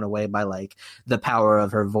sort of blown away by, like, the power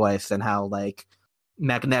of her voice and how, like,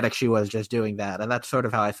 magnetic she was just doing that. And that's sort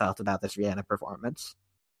of how I felt about this Rihanna performance.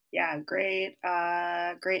 Yeah, great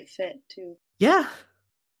fit too. Yeah.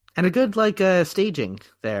 And a good, like, staging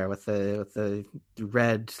there with the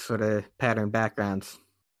red sort of pattern backgrounds.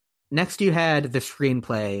 Next, you had the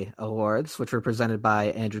Screenplay Awards, which were presented by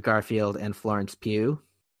Andrew Garfield and Florence Pugh.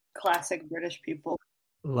 Classic British people.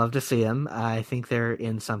 Love to see them. I think they're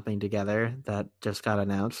in something together that just got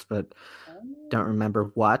announced, but don't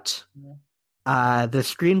remember what. The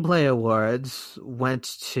Screenplay Awards went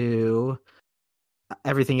to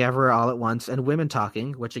Everything Ever All at Once and Women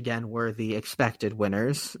Talking, which again were the expected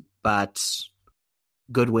winners, but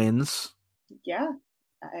good wins. Yeah.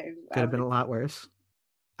 Could have been a lot worse.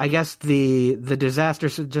 I guess the disaster,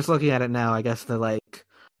 just looking at it now, I guess the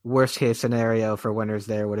worst case scenario for winners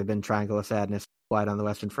there would have been Triangle of Sadness, Quiet on the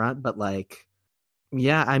Western Front, but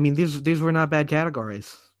yeah, I mean these were not bad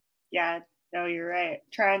categories. Yeah, no, you're right.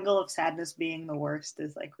 Triangle of Sadness being the worst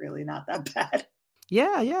is really not that bad.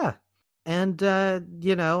 Yeah. And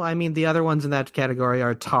I mean the other ones in that category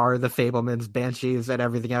are Tar, The Fabelmans, Banshees, and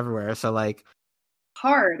Everything Everywhere. So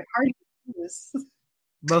hard to use.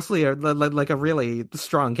 Mostly a really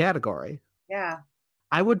strong category. Yeah.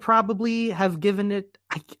 I would probably have given it,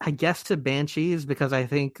 I guess, to Banshees because I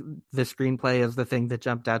think the screenplay is the thing that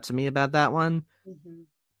jumped out to me about that one. Mm-hmm.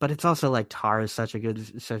 But it's also Tar is such a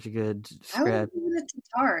good script. I would have given it to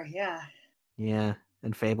Tar, yeah. Yeah,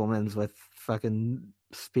 and Fabelmans with fucking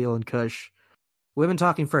Spiel and Kush. Women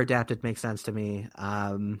Talking for adapted makes sense to me.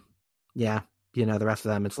 Yeah, the rest of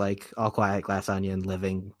them, it's All Quiet, Glass Onion,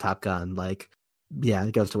 Living, Top Gun. Yeah,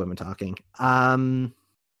 it goes to Women Talking.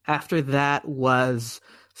 After that was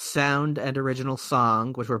Sound and Original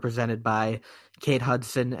Song, which were presented by Kate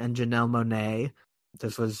Hudson and Janelle Monáe.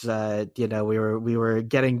 This was, we were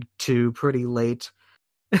getting to pretty late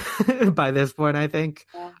by this point, I think.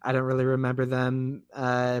 Yeah. I don't really remember them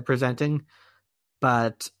presenting.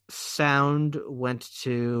 But Sound went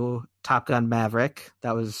to Top Gun Maverick.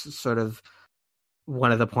 That was sort of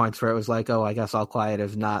one of the points where it was oh, I guess All Quiet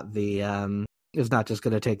is not is not just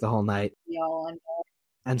going to take the whole night. Yeah,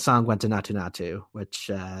 and Song went to Naatu Naatu,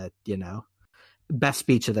 which, best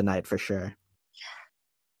speech of the night for sure.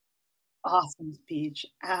 Awesome speech.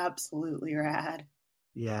 Absolutely rad.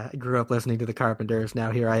 Yeah, I grew up listening to the Carpenters.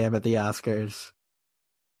 Now here I am at the Oscars.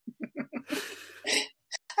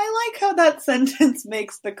 I like how that sentence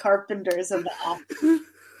makes the Carpenters and the Oscars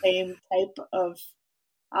same type of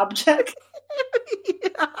object.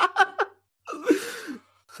 Yeah.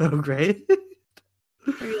 So great.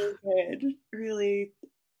 Really good. Really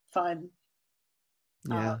fun.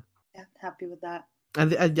 Yeah. Yeah, happy with that.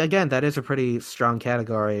 And again, that is a pretty strong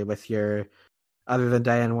category with other than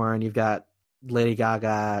Diane Warren, you've got Lady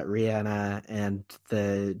Gaga, Rihanna, and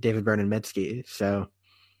the David Byrne and Mitski. So,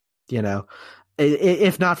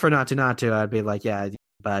 if not for Naatu Naatu, I'd be yeah,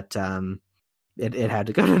 but it had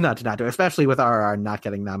to go to Naatu Naatu, especially with RR not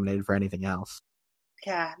getting nominated for anything else.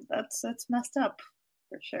 Yeah, that's messed up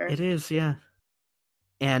for sure. It is, yeah.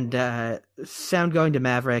 And Sound going to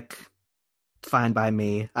Maverick, fine by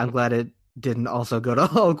me. I'm glad it didn't also go to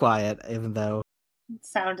All Quiet, even though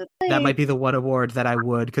that might be the one award that I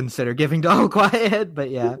would consider giving to All Quiet, but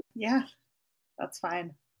yeah. Yeah, that's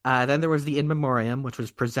fine. Then there was the In Memoriam, which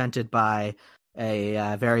was presented by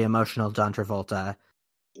a very emotional John Travolta.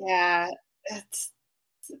 Yeah, it's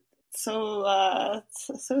so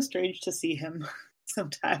strange to see him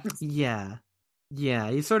sometimes. Yeah,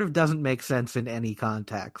 he sort of doesn't make sense in any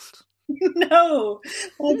context. No,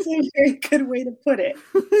 that's a very good way to put it.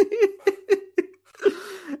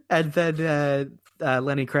 And then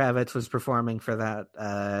Lenny Kravitz was performing for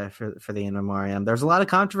that for the In Memoriam. There's a lot of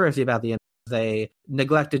controversy about the. They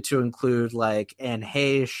neglected to include Anne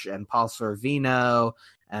Heche and Paul Sorvino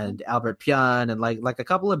and Albert Pyun and like a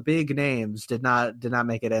couple of big names did not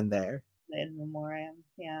make it in there. In Memoriam,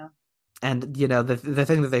 yeah. And the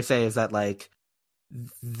thing that they say is that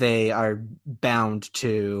they are bound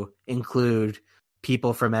to include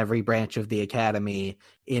people from every branch of the Academy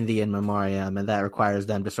in the In Memoriam, and that requires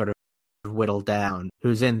them to sort of whittle down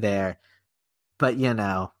who's in there. But you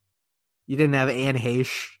didn't have Anne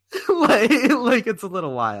Heche. It's a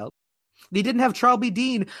little wild. They didn't have Charles B.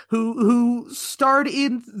 Dean, who starred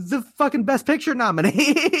in the fucking Best Picture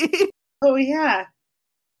nominee. Oh yeah,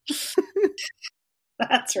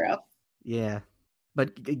 that's rough. Yeah,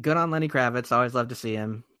 but good on Lenny Kravitz. Always love to see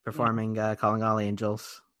him performing "Calling All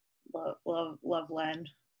Angels." Love Len.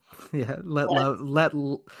 Yeah, let Len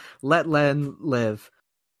live.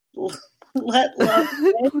 Let love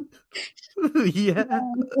live. Yeah.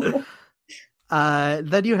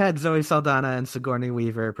 Then you had Zoe Saldana and Sigourney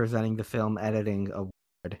Weaver presenting the Film Editing Award.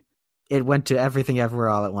 It went to Everything Everywhere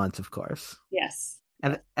All at Once, of course. Yes.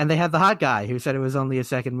 And they had the hot guy who said it was only a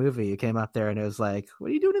second movie. Who came up there and it was what are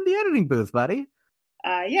you doing in the editing booth, buddy?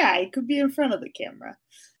 Yeah, he could be in front of the camera.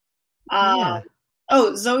 Yeah.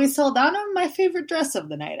 Oh, Zoe Saldana, my favorite dress of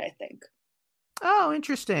the night, I think. Oh,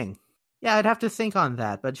 interesting. Yeah, I'd have to think on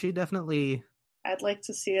that, but she definitely... I'd like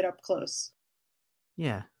to see it up close.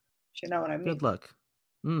 Yeah. You know what I mean? Good look.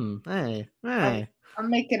 Hey. I'm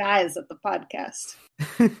making eyes at the podcast.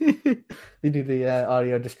 You do the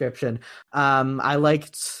audio description. I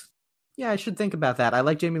liked... Yeah, I should think about that. I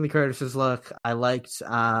liked Jamie Lee Curtis's look. I liked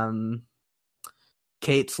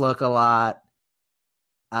Kate's look a lot.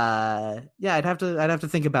 Yeah, I'd have to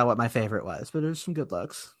think about what my favorite was, but there's some good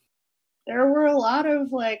looks. There were a lot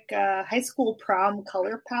of like high school prom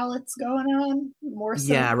color palettes going on. More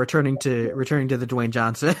so. Yeah, returning to the Dwayne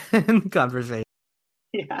Johnson conversation.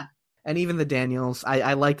 Yeah. And even the Daniels,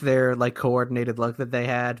 I like their like coordinated look that they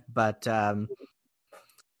had, but and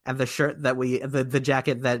the shirt that the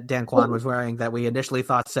jacket that Dan Kwan was wearing that we initially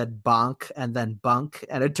thought said bonk and then bunk,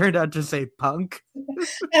 and it turned out to say punk.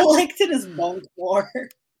 I liked it as bunk more.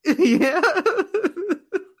 Yeah.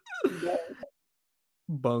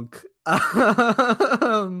 Bunk.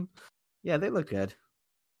 Yeah, they look good.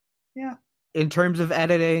 Yeah. In terms of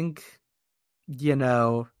editing,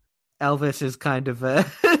 Elvis is kind of a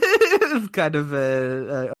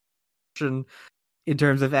in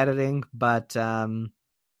terms of editing, but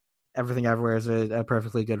Everything Everywhere is a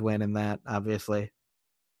perfectly good win in that, obviously.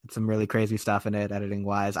 It's some really crazy stuff in it, editing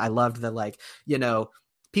wise. I loved the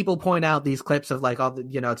people point out these clips of like all the,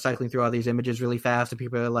 it's cycling through all these images really fast, and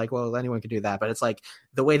people are like, well, anyone can do that. But it's like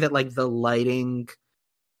the way that like the lighting,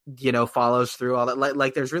 follows through all that.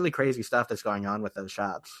 Like there's really crazy stuff that's going on with those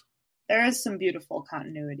shots. There is some beautiful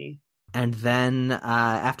continuity. And then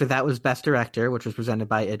after that was Best Director, which was presented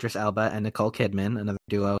by Idris Elba and Nicole Kidman, another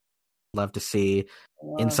duo I'd love to see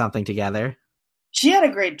in something together. She had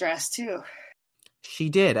a great dress too. She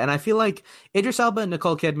did, and I feel like Idris Elba and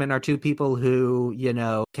Nicole Kidman are two people who,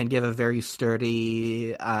 can give a very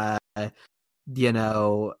sturdy,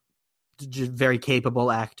 very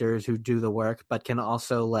capable actors who do the work, but can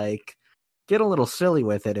also like get a little silly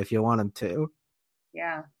with it if you want them to.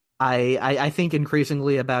 Yeah. I think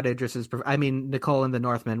increasingly about Idris's. Nicole in The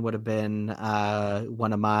Northman would have been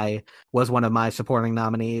one of my supporting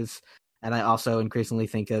nominees. And I also increasingly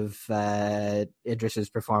think of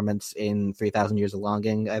Idris's performance in 3,000 Years of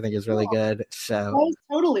Longing. I think is really good. So that was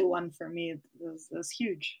totally one for me. It was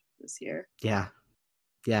huge this year. Yeah.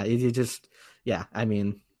 You just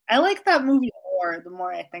I like that movie more the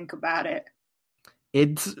more I think about it.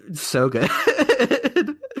 It's so good.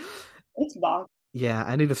 It's bonkers. Yeah,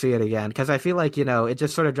 I need to see it again because I feel like it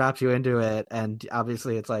just sort of drops you into it, and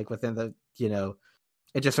obviously it's like within the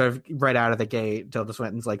it just sort of right out of the gate, Tilda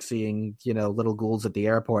Swinton's like seeing, little ghouls at the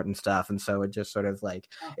airport and stuff. And so it just sort of like,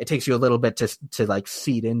 it takes you a little bit to like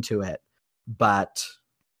seed into it, but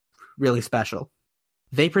really special.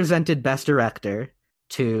 They presented Best Director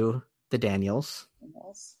to the Daniels.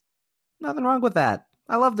 Nothing wrong with that.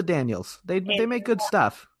 I love the Daniels. They make good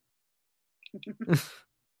stuff.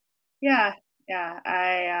 Yeah.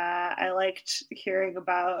 I liked hearing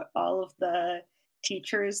about all of the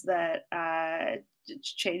teachers that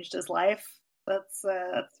changed his life. That's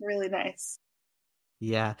really nice.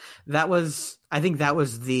 Yeah, I think that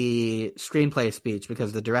was the screenplay speech,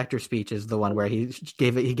 because the director's speech is the one where he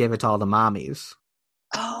gave it to all the mommies.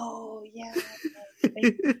 Oh yeah.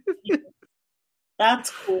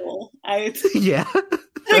 That's cool. Yeah,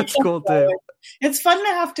 that's cool too. It's fun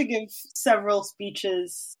to have to give several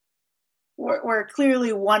speeches where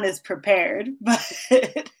clearly one is prepared, but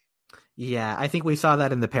yeah, I think we saw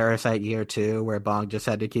that in the Parasite year too, where Bong just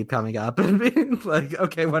had to keep coming up and being like,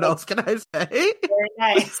 okay, what else can I say? Very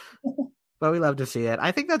nice. But we love to see it.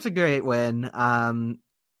 I think that's a great win.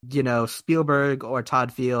 Spielberg or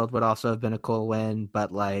Todd Field would also have been a cool win,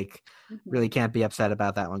 but like really can't be upset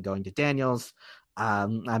about that one going to Daniels.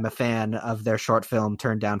 I'm a fan of their short film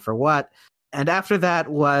Turned Down for What. And after that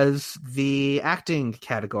was the acting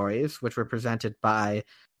categories, which were presented by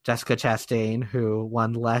Jessica Chastain, who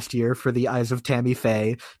won last year for The Eyes of Tammy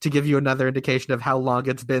Faye, to give you another indication of how long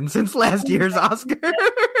it's been since last year's Oscar.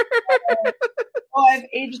 Oh, I've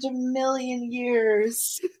aged a million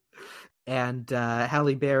years. And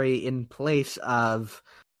Halle Berry in place of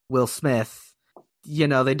Will Smith.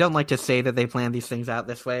 They don't like to say that they plan these things out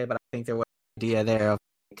this way, but I think there was an idea there of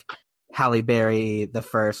like, Halle Berry, the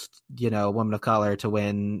first, woman of color to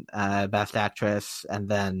win Best Actress, and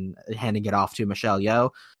then handing it off to Michelle Yeoh,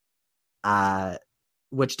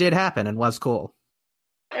 which did happen and was cool.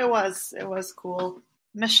 It was cool.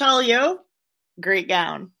 Michelle Yeoh, great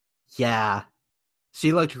gown. Yeah,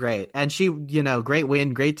 she looked great, and she, great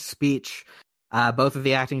win, great speech. Both of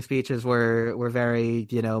the acting speeches were very,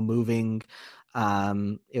 moving.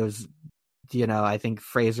 It was, I think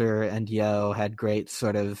Fraser and Yeoh had great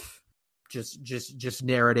sort of just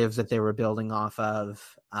narratives that they were building off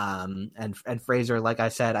of. And Fraser, like I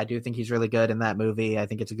said, I do think he's really good in that movie. I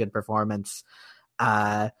think it's a good performance.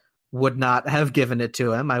 Would not have given it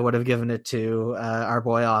to him. I would have given it to our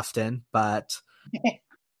boy Austin, but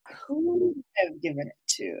who would I have given it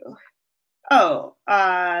to? Oh,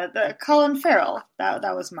 the Colin Farrell.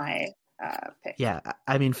 That was my pick. Yeah,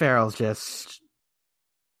 I mean Farrell's just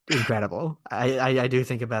incredible. I do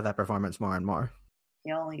think about that performance more and more.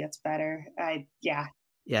 He only gets better. Yeah.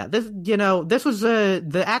 This was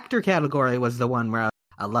the actor category was the one where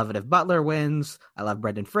I love it if Butler wins. I love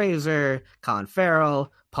Brendan Fraser, Colin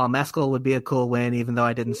Farrell, Paul Mescal would be a cool win, even though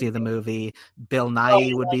I didn't see the movie. Bill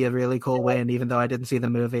Nighy would be a really cool win, even though I didn't see the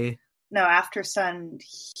movie. No, After Sun,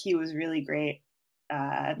 he was really great.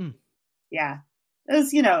 Yeah,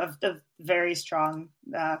 it was a very strong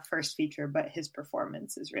first feature, but his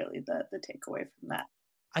performance is really the takeaway from that.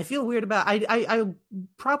 I feel weird about. I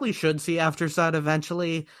probably should see After Sun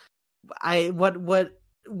eventually.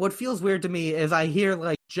 What feels weird to me is I hear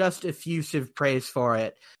like just effusive praise for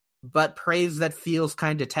it, but praise that feels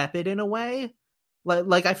kind of tepid in a way.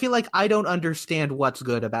 Like I feel like I don't understand what's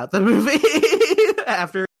good about the movie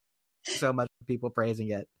after so much people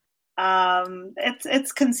praising it.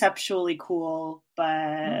 It's conceptually cool,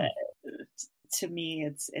 but to me,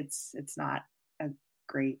 it's not a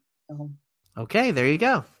great film. Okay, there you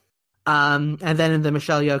go. And then in the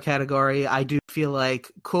Michelle Yeoh category, I do feel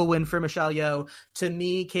like cool win for Michelle Yeoh. To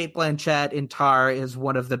me, Cate Blanchett in Tar is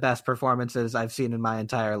one of the best performances I've seen in my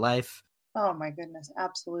entire life. Oh my goodness,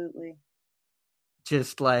 absolutely.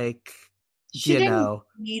 Just like, she didn't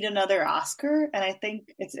need another Oscar, and I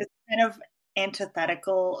think it's kind of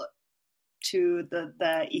antithetical to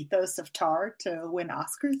the ethos of Tar to win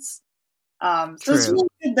Oscars. So it's really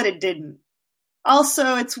good that it didn't.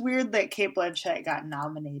 Also, it's weird that Cate Blanchett got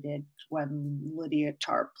nominated when Lydia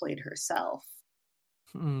Tarr played herself.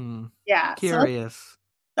 Yeah. Curious. So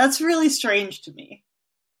that's really strange to me.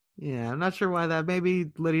 Yeah, I'm not sure why that.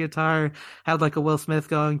 Maybe Lydia Tarr had like a Will Smith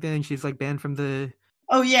going thing. She's like banned from the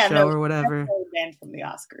show or whatever. Banned from the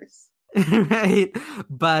Oscars. Right.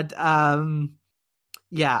 But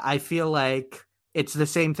yeah, I feel like it's the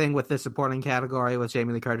same thing with the supporting category with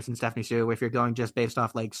Jamie Lee Curtis and Stephanie Hsu. If you're going just based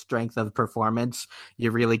off like strength of performance,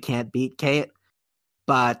 you really can't beat Cate.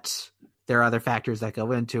 But there are other factors that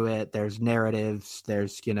go into it. There's narratives,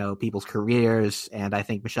 there's, people's careers, and I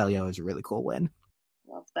think Michelle Yeoh is a really cool win.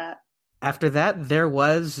 Love that. After that, there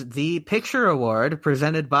was the Picture Award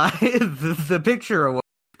presented by the Picture Award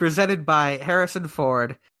presented by Harrison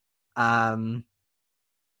Ford. And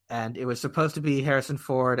it was supposed to be Harrison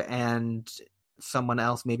Ford and someone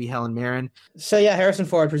else, maybe Helen Mirren. So yeah, Harrison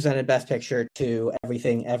Ford presented Best Picture to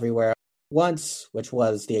Everything Everywhere Once, which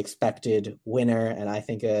was the expected winner, and I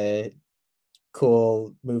think a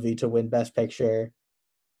cool movie to win Best Picture.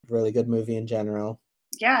 Really good movie in general.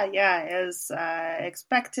 Yeah, it was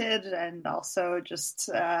expected, and also just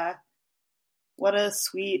what a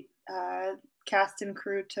sweet cast and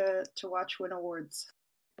crew to watch win awards.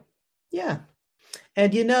 Yeah.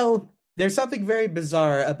 And there's something very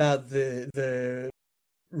bizarre about the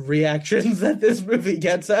reactions that this movie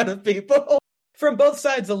gets out of people from both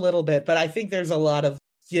sides a little bit, but I think there's a lot of,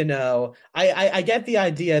 I get the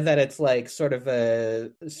idea that it's like sort of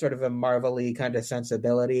a Marvel-y kind of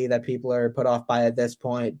sensibility that people are put off by at this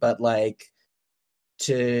point, but like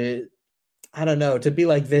to be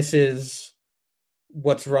like, this is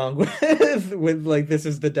what's wrong with like, this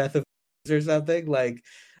is the death of or something, like,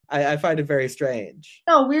 I find it very strange.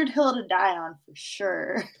 No, weird hill to die on for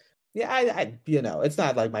sure. Yeah, I it's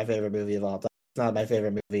not like my favorite movie of all time. It's not my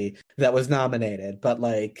favorite movie that was nominated, but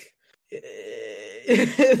like,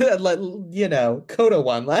 Coda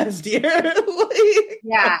won last year.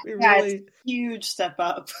 It's a huge step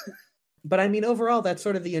up. But I mean, overall, that's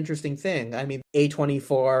sort of the interesting thing. I mean,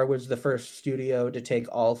 A24 was the first studio to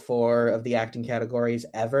take all 4 of the acting categories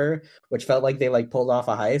ever, which felt like they like pulled off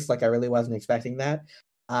a heist. Like I really wasn't expecting that.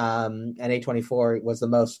 And A24 was the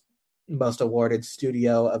most awarded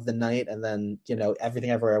studio of the night, and then Everything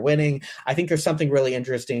Everywhere winning. I think there's something really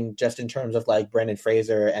interesting just in terms of like Brendan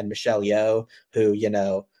Fraser and Michelle Yeoh, who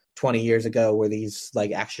 20 years ago were these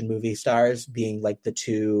like action movie stars, being like the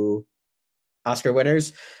 2 Oscar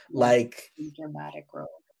winners. Like dramatic role.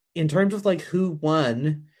 In terms of like who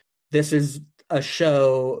won, this is a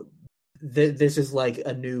show. This is like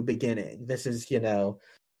a new beginning. This is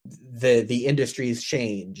the industry's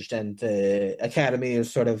changed, and the Academy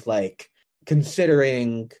is sort of like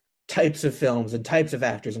considering types of films and types of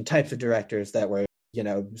actors and types of directors that were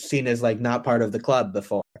seen as like not part of the club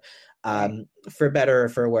before. for better or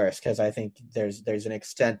for worse, because I think there's an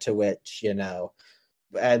extent to which,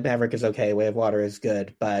 Maverick is okay, Way of Water is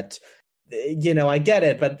good, but I get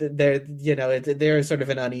it, but there's sort of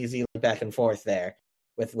an uneasy back and forth there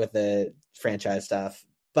with the franchise stuff.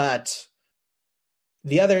 But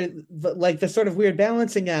the other, the sort of weird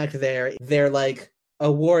balancing act there, they're like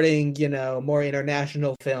awarding, more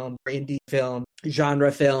international film, indie film,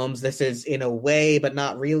 genre films. This is in a way, but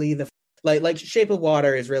not really. Like Shape of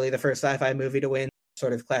Water is really the first sci-fi movie to win,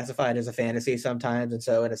 sort of classified as a fantasy sometimes, and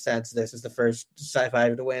so in a sense, this is the first sci-fi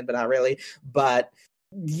to win, but not really. But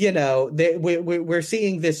we're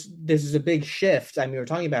seeing this is a big shift. I mean, we're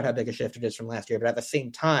talking about how big a shift it is from last year, but at the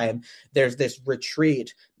same time, there's this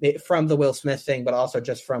retreat from the Will Smith thing, but also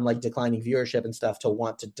just from like declining viewership and stuff, to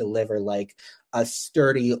want to deliver like a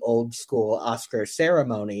sturdy old school Oscar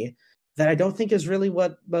ceremony that I don't think is really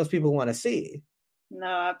what most people want to see. No,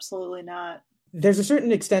 absolutely not. There's a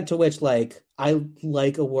certain extent to which, like, I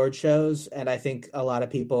like award shows, and I think a lot of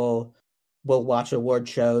people will watch award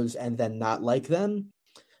shows and then not like them.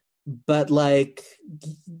 But like,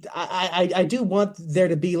 I do want there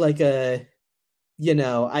to be like I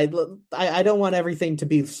don't want everything to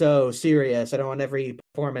be so serious. I don't want every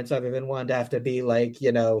performance other than one to have to be like,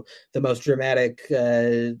 the most dramatic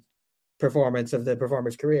performance of the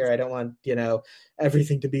performer's career. I don't want,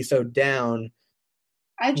 everything to be so down.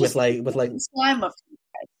 I just with slime a few.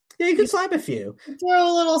 Yeah, you can slime a few. Throw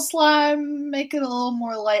a little slime, make it a little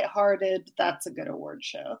more lighthearted. That's a good award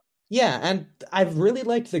show. Yeah, and I've really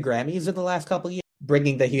liked the Grammys in the last couple of years,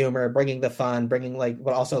 bringing the humor, bringing the fun, bringing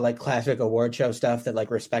but also like classic award show stuff that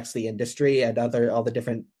like respects the industry and all the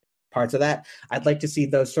different parts of that. I'd like to see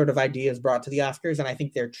those sort of ideas brought to the Oscars, and I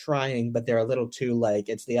think they're trying, but they're a little too like,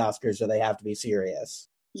 it's the Oscars, so they have to be serious.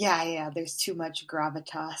 Yeah, there's too much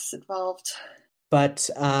gravitas involved. But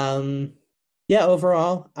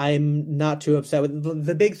overall, I'm not too upset with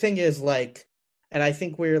the big thing is like, and I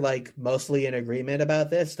think we're like mostly in agreement about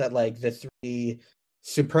this, that like the 3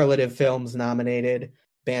 superlative films nominated,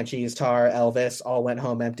 Banshees, Tar, Elvis, all went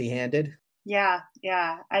home empty-handed. Yeah.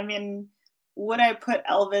 I mean, would I put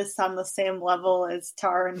Elvis on the same level as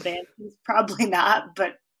Tar and Banshees? Probably not,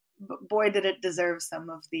 but boy, did it deserve some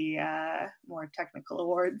of the more technical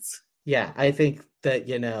awards. Yeah, I think that,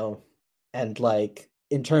 and like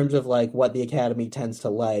in terms of like what the Academy tends to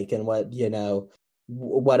like and what,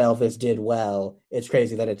 what Elvis did well, it's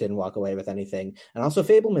crazy that it didn't walk away with anything. And also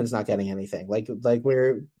Fabelman's not getting anything. Like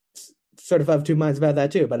we're sort of two minds about that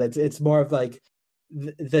too, but it's more of like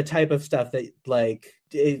the type of stuff that like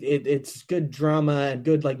it's good drama and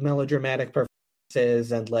good like melodramatic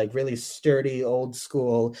performances and like really sturdy old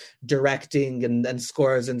school directing and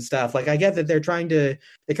scores and stuff. Like I get that they're kind of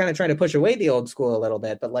trying to push away the old school a little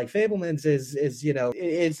bit, but like Fabelman's is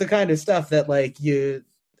it's the kind of stuff that like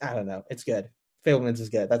I don't know, it's good. Fabelman's is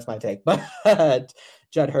good. That's my take. But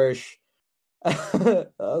Judd Hirsch,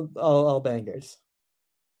 all bangers.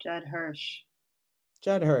 Judd Hirsch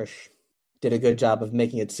did a good job of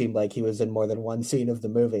making it seem like he was in more than one scene of the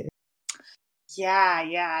movie.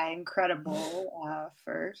 Yeah, incredible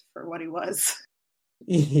for what he was.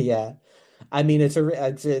 Yeah, I mean it's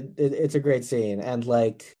a great scene, and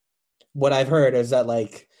like what I've heard is that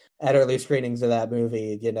like at early screenings of that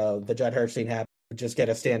movie, the Judd Hirsch scene happened. Just get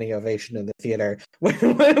a standing ovation in the theater when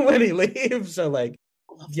he leaves. So like,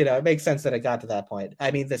 it makes sense that it got to that point.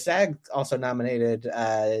 I mean, the SAG also nominated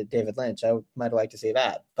David Lynch. I might like to see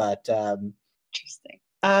that, but interesting.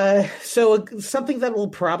 So something that will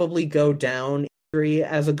probably go down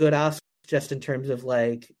as a good Oscar, just in terms of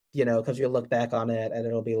like, because you'll look back on it and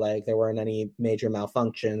it'll be like there weren't any major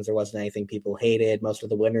malfunctions, there wasn't anything people hated, most of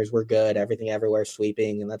the winners were good, Everything Everywhere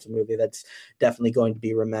sweeping, and that's a movie that's definitely going to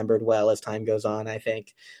be remembered well as time goes on, I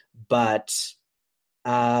think. But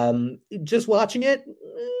just watching it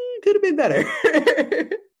could have been better.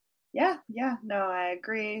 Yeah, no, I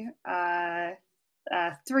agree.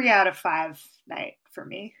 3 out of 5 night for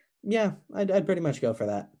me. Yeah, I'd pretty much go for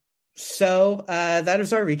that. So that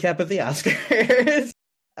is our recap of the Oscars.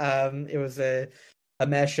 It was a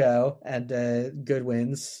mess show and good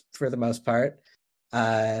wins for the most part.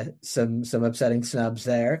 Some upsetting snubs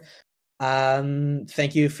there.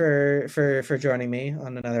 Thank you for joining me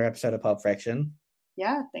on another episode of Pulp Friction.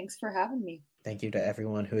 Yeah, thanks for having me. Thank you to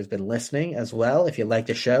everyone who has been listening as well. If you like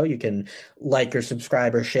the show, you can like or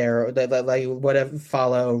subscribe or share, like whatever,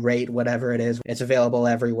 follow, rate, whatever it is. It's available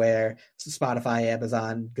everywhere: Spotify,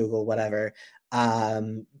 Amazon, Google, whatever.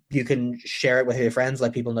 You can share it with your friends,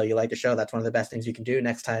 let people know you like the show. That's one of the best things you can do.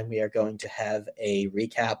 Next time we are going to have a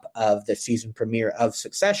recap of the season premiere of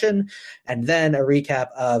Succession, and then a recap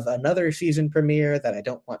of another season premiere that I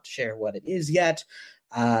don't want to share what it is yet.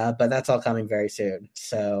 But that's all coming very soon.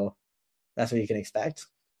 So that's what you can expect.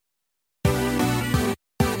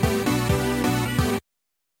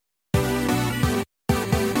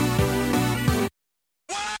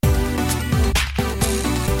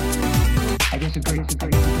 I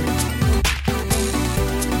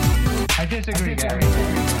disagree, Gary.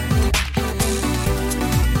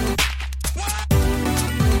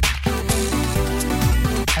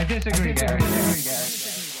 I disagree, Gary.